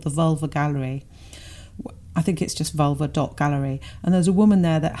account called the Vulva Gallery. I think it's just vulva.gallery, and there's a woman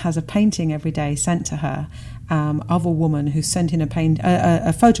there that has a painting every day sent to her of a woman who's sent in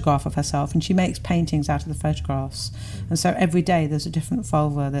a photograph of herself, and she makes paintings out of the photographs. And so every day there's a different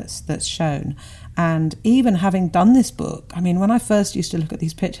vulva that's shown. And even having done this book, I mean, when I first used to look at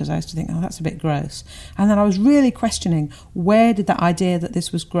these pictures, I used to think, oh, that's a bit gross. And then I was really questioning, where did that idea that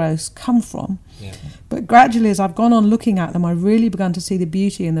this was gross come from? Yeah. But gradually, as I've gone on looking at them, I've really begun to see the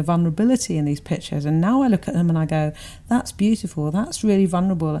beauty and the vulnerability in these pictures. And now I look at them and I go, that's beautiful, that's really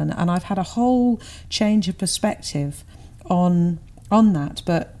vulnerable. And I've had a whole change of perspective on that.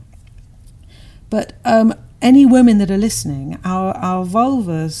 But any women that are listening, our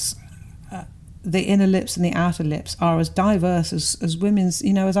vulvas, the inner lips and the outer lips, are as diverse as women's,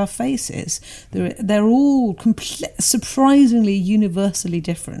 as our faces. They're all surprisingly universally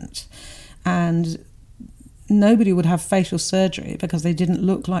different. And nobody would have facial surgery because they didn't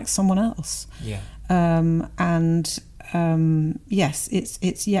look like someone else. Yeah. Yes,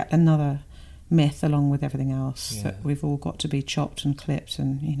 it's yet another myth, along with everything else, that we've all got to be chopped and clipped,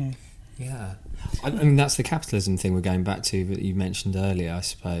 and Yeah, I mean, that's the capitalism thing we're going back to that you mentioned earlier, I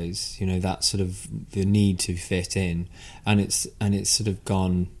suppose. That sort of the need to fit in, and it's sort of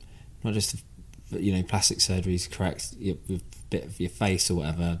gone, not just plastic surgery to correct a bit of your face or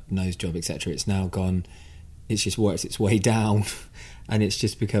whatever, nose job, etc. It's now gone. It's just worked its way down, and it's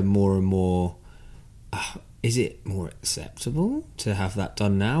just become more and more is it more acceptable to have that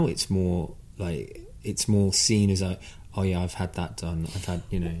done now? It's more seen as oh yeah, I've had that done. I've had,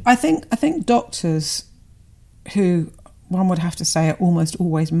 I think doctors who one would have to say are almost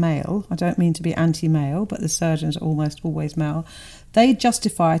always male. I don't mean to be anti-male, but the surgeons are almost always male. They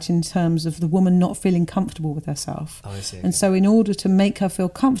justify it in terms of the woman not feeling comfortable with herself. Oh, I see. And so in order to make her feel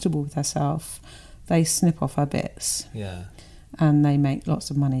comfortable with herself, they snip off her bits. Yeah. And they make lots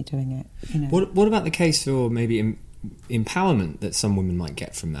of money doing it. What about the case for maybe empowerment that some women might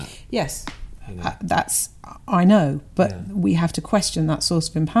get from that? Yes. I know, but we have to question that source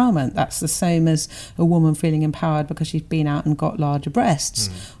of empowerment. That's the same as a woman feeling empowered because she's been out and got larger breasts,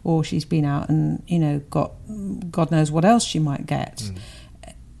 or she's been out and got God knows what else she might get.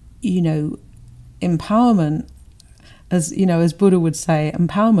 Empowerment, as Buddha would say,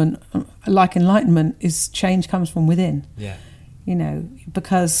 empowerment, like enlightenment, is change comes from within. Yeah.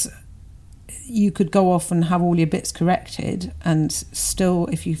 Because you could go off and have all your bits corrected, and still,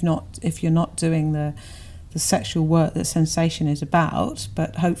 if you're not doing the sexual work that sensation is about,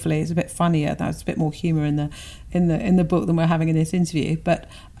 but hopefully it's a bit funnier. There's a bit more humour in the book than we're having in this interview. But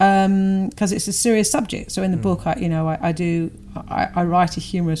because it's a serious subject, so in the book, I write a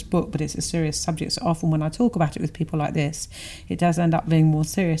humorous book, but it's a serious subject. So often when I talk about it with people like this, it does end up being more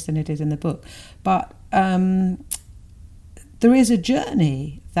serious than it is in the book. But there is a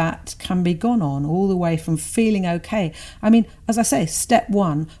journey that can be gone on all the way from feeling okay. I mean, as I say, step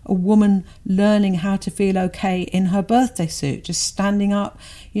one, a woman learning how to feel okay in her birthday suit, just standing up.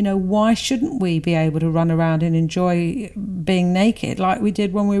 Why shouldn't we be able to run around and enjoy being naked like we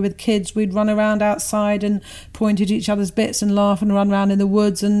did when we were kids? We'd run around outside and point at each other's bits and laugh and run around in the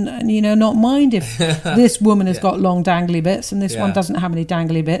woods and not mind if this woman has got long dangly bits and this one doesn't have any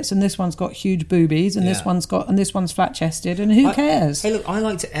dangly bits and this one's got huge boobies and this one's flat chested, and who cares? Hey, look, I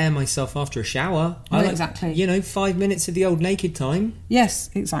like to air myself after a shower. Exactly. 5 minutes of the old naked time. Yes,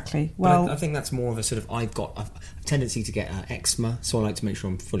 exactly. Well, I think that's more of a sort of, I've got a tendency to get eczema, so I like to make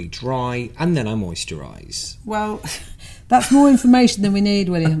sure I'm fully dry and then I moisturise. Well, that's more information than we need,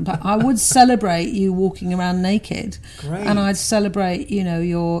 William. But I would celebrate you walking around naked. Great. And I'd celebrate,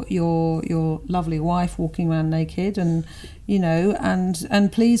 your lovely wife walking around naked, and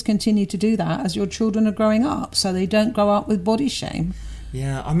and please continue to do that as your children are growing up, so they don't grow up with body shame.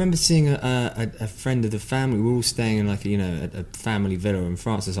 Yeah, I remember seeing a friend of the family. We were all staying in a family villa in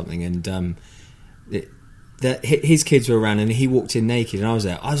France or something, and his kids were around, and he walked in naked, and I was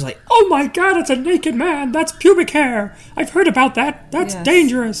there. I was like, "Oh my God, it's a naked man! That's pubic hair! I've heard about that. That's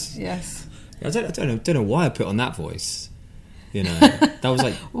dangerous." Yes. I don't know why I put on that voice. That was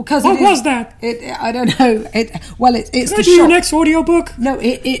like, well, what was that? I don't know. It's Can the I do shock. Your next audiobook? No,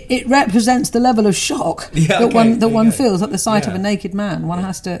 it represents the level of shock that one feels at the sight of a naked man. One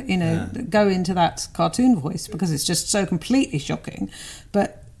has to, go into that cartoon voice because it's just so completely shocking.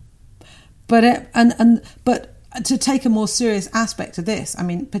 But to take a more serious aspect of this, I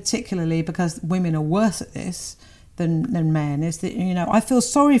mean, particularly because women are worse at this than men, is that I feel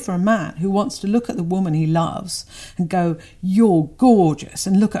sorry for a man who wants to look at the woman he loves and go, "You're gorgeous,"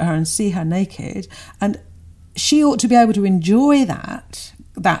 and look at her and see her naked, and she ought to be able to enjoy that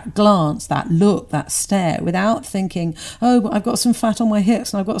glance, that look, that stare, without thinking, "Oh, but I've got some fat on my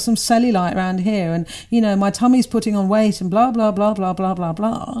hips and I've got some cellulite around here and my tummy's putting on weight and blah blah blah blah blah blah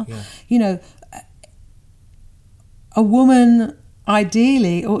blah." Yeah. A woman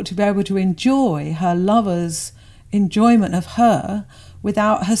ideally ought to be able to enjoy her lover's enjoyment of her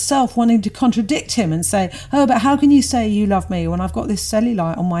without herself wanting to contradict him and say, "Oh, but how can you say you love me when I've got this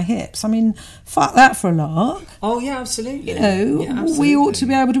cellulite on my hips?" I mean, fuck that for a lark. Oh yeah, absolutely. We ought to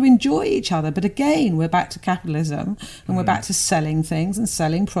be able to enjoy each other. But again, we're back to capitalism and we're back to selling things and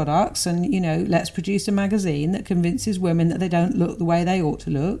selling products, and let's produce a magazine that convinces women that they don't look the way they ought to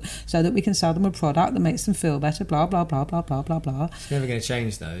look, so that we can sell them a product that makes them feel better. Blah blah blah blah blah blah blah. It's never going to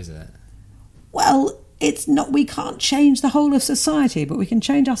change, though, is it? Well, it's not. We can't change the whole of society, but we can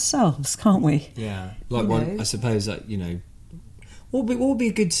change ourselves, can't we? Yeah, one. I suppose that what would be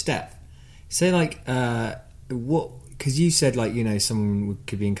a good step? Say what? Because you said someone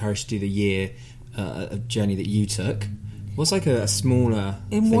could be encouraged to do the year a journey that you took. What's a smaller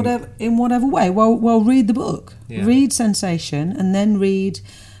in thing? whatever way? Well, read the book, Yeah. Read Sensation, and then read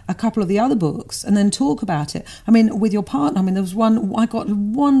a couple of the other books and then talk about it. I mean, with your partner, I mean, there was one, I got a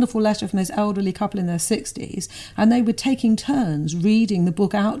wonderful letter from this elderly couple in their 60s, and they were taking turns reading the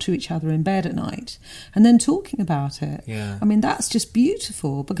book out to each other in bed at night and then talking about it. Yeah. I mean, that's just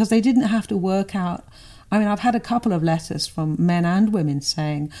beautiful because they didn't have to work out I mean, I've had a couple of letters from men and women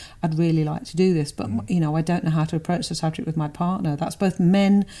saying, I'd really like to do this, but, I don't know how to approach the subject with my partner. That's both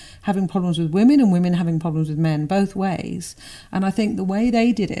men having problems with women and women having problems with men, both ways. And I think the way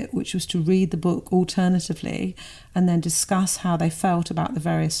they did it, which was to read the book alternatively and then discuss how they felt about the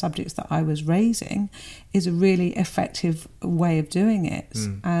various subjects that I was raising, is a really effective way of doing it.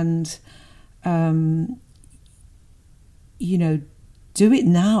 And, do it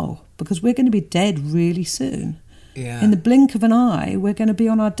now, because we're going to be dead really soon. Yeah. In the blink of an eye, we're going to be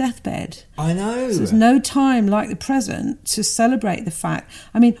on our deathbed. I know. So there's no time like the present to celebrate the fact.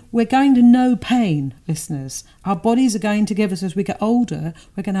 I mean, we're going to know pain, listeners. Our bodies are going to give us, as we get older,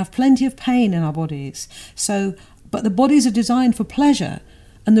 we're going to have plenty of pain in our bodies. But the bodies are designed for pleasure.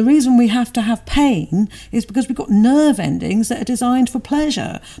 And the reason we have to have pain is because we've got nerve endings that are designed for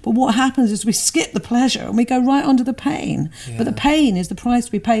pleasure. But what happens is we skip the pleasure and we go right onto the pain. Yeah. But the pain is the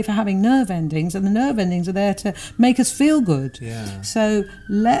price we pay for having nerve endings, and the nerve endings are there to make us feel good. Yeah. So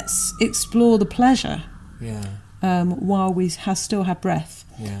let's explore the pleasure while we still have breath.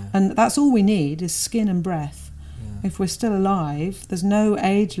 Yeah. And that's all we need is skin and breath. Yeah. If we're still alive, there's no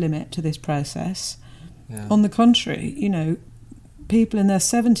age limit to this process. Yeah. On the contrary, people in their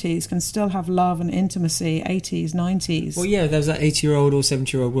 70s can still have love and intimacy, 80s, 90s. Well, yeah, there was that 80-year-old or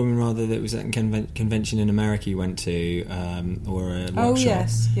 70-year-old woman, rather, that was at a convention in America you went to, or a workshop. Oh,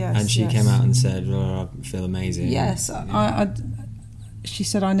 yes. And she came out and said, I feel amazing. Yes. Yeah. She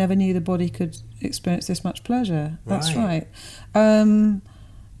said, I never knew the body could experience this much pleasure. That's right.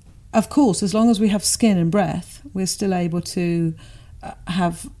 Of course, as long as we have skin and breath, we're still able to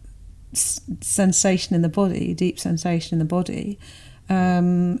have sensation in the body, deep sensation in the body.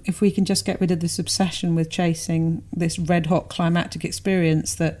 If we can just get rid of this obsession with chasing this red hot climactic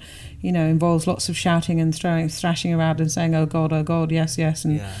experience that involves lots of shouting and thrashing around and saying oh god, yes,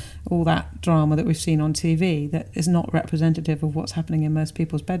 and all that drama that we've seen on TV that is not representative of what's happening in most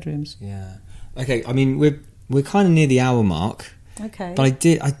people's bedrooms. Okay, I mean we're kind of near the hour mark. Okay, but I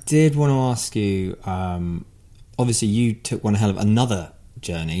did want to ask you, obviously you took one hell of another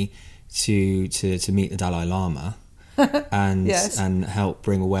journey to meet the Dalai Lama and and help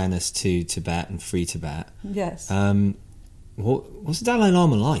bring awareness to Tibet and free Tibet. Yes. What's the Dalai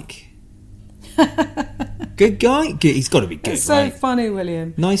Lama like? Good guy? He's got to be good, It's so right? funny,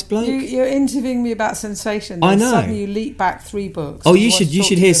 William. Nice bloke. You're interviewing me about sensation. I know. Suddenly you leap back 3 books. Oh, you should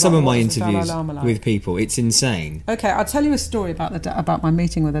hear some of my interviews with people. It's insane. Okay, I'll tell you a story about my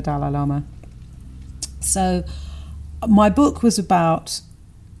meeting with the Dalai Lama. So, my book was about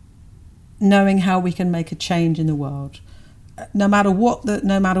knowing how we can make a change in the world, no matter what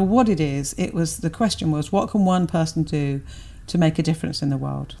it is. The question was, what can one person do to make a difference in the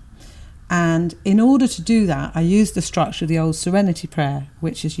world? And in order to do that, I used the structure of the old serenity prayer,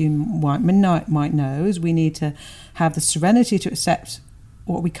 which, as you might know, is we need to have the serenity to accept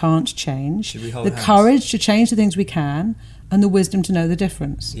what we can't change, the courage to change the things we can, and the wisdom to know the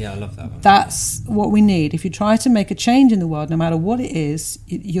difference. Yeah, I love that one. That's what we need. If you try to make a change in the world, no matter what it is,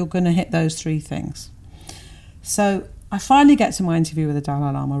 you're going to hit those 3 things. So I finally get to my interview with the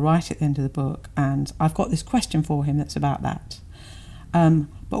Dalai Lama right at the end of the book, and I've got this question for him that's about that.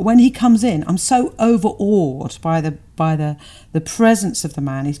 But when he comes in, I'm so overawed by the presence of the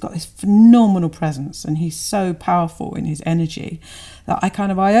man. He's got this phenomenal presence, and he's so powerful in his energy that I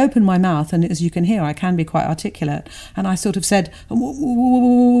open my mouth, and as you can hear, I can be quite articulate. And I sort of said, "Well,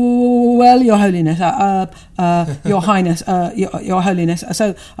 Your Holiness, Your Highness, Your Holiness.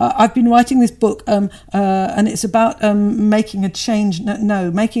 So I've been writing this book, and it's about making a change.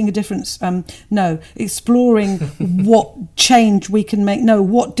 No, making a difference. No, exploring what change we can make. No,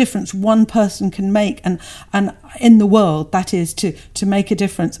 what difference one person can make, and in the world, that is to make a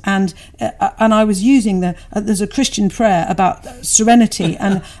difference." And I was using there's a Christian prayer about serenity,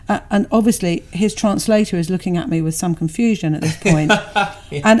 and obviously his translator is looking at me with some confusion at this point.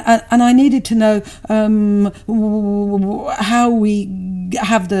 and I needed to know how we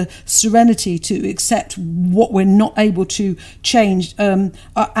have the serenity to accept what we're not able to change, and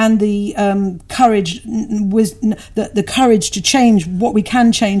the courage, the courage to change what we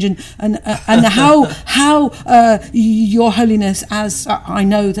can change, and how Your Holiness, as I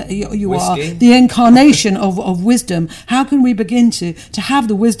know that you are the incarnation of wisdom, how can we begin to have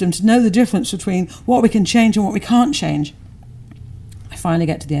the wisdom to know the difference between what we can change and what we can't change? I finally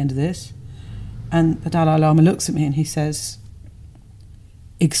get to the end of this, and the Dalai Lama looks at me and he says,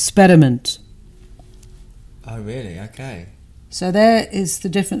 "Experiment." Oh, really? Okay. So there is the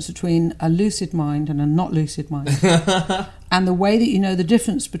difference between a lucid mind and a not lucid mind. And the way that you know the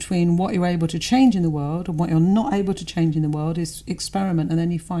difference between what you're able to change in the world and what you're not able to change in the world is experiment, and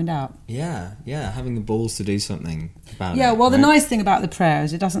then you find out. Yeah, having the balls to do something about it. Yeah, well, right? the nice thing about the prayer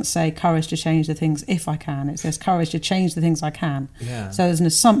is it doesn't say courage to change the things if I can. It says courage to change the things I can. Yeah. So there's an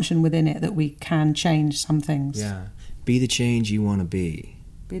assumption within it that we can change some things. Yeah. Be the change you want to be.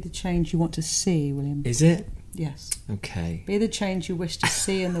 Be the change you want to see, William. Is it? Yes. Okay. Be the change you wish to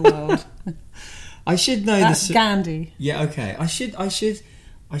see in the world. I should know That's this. Gandhi. Yeah. Okay. I should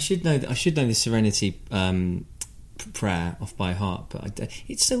know the Serenity prayer off by heart, but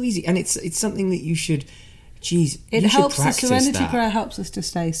it's so easy, and it's something that you should. Geez, it you helps. should practice The Serenity that. prayer helps us to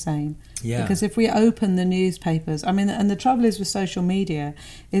stay sane. Yeah. Because if we open the newspapers, I mean, and the trouble is with social media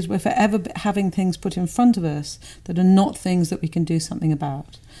is we're forever having things put in front of us that are not things that we can do something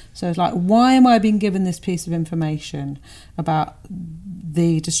about. So it's like, why am I being given this piece of information about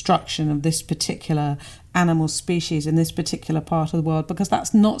the destruction of this particular animal species in this particular part of the world? Because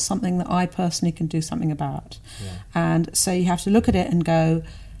that's not something that I personally can do something about. Yeah. And so you have to look at it and go,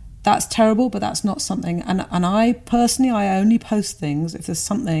 that's terrible, but that's not something. And I personally, I only post things if there's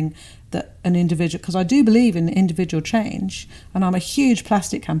something that an individual, because I do believe in individual change, and I'm a huge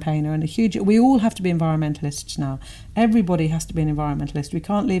plastic campaigner and we all have to be environmentalists now. Everybody has to be an environmentalist. We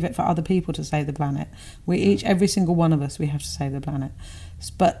can't leave it for other people to save the planet. Every single one of us, we have to save the planet.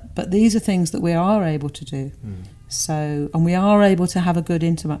 But these are things that we are able to do. So, and we are able to have a good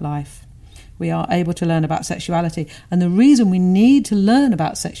intimate life. We are able to learn about sexuality. And the reason we need to learn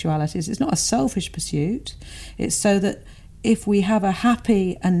about sexuality is it's not a selfish pursuit. It's so that if we have a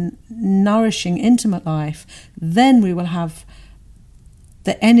happy and nourishing intimate life, then we will have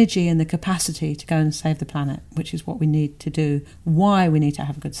the energy and the capacity to go and save the planet, which is what we need to do, why we need to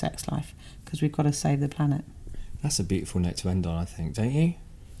have a good sex life, because we've got to save the planet. That's a beautiful note to end on, I think, don't you?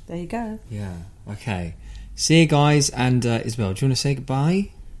 There you go. Yeah, okay. See you guys, and Isabel, do you want to say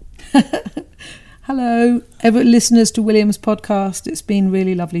goodbye? Hello, listeners to William's podcast. It's been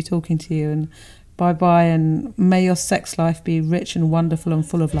really lovely talking to you, and bye-bye, and may your sex life be rich and wonderful and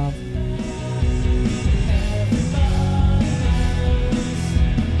full of love.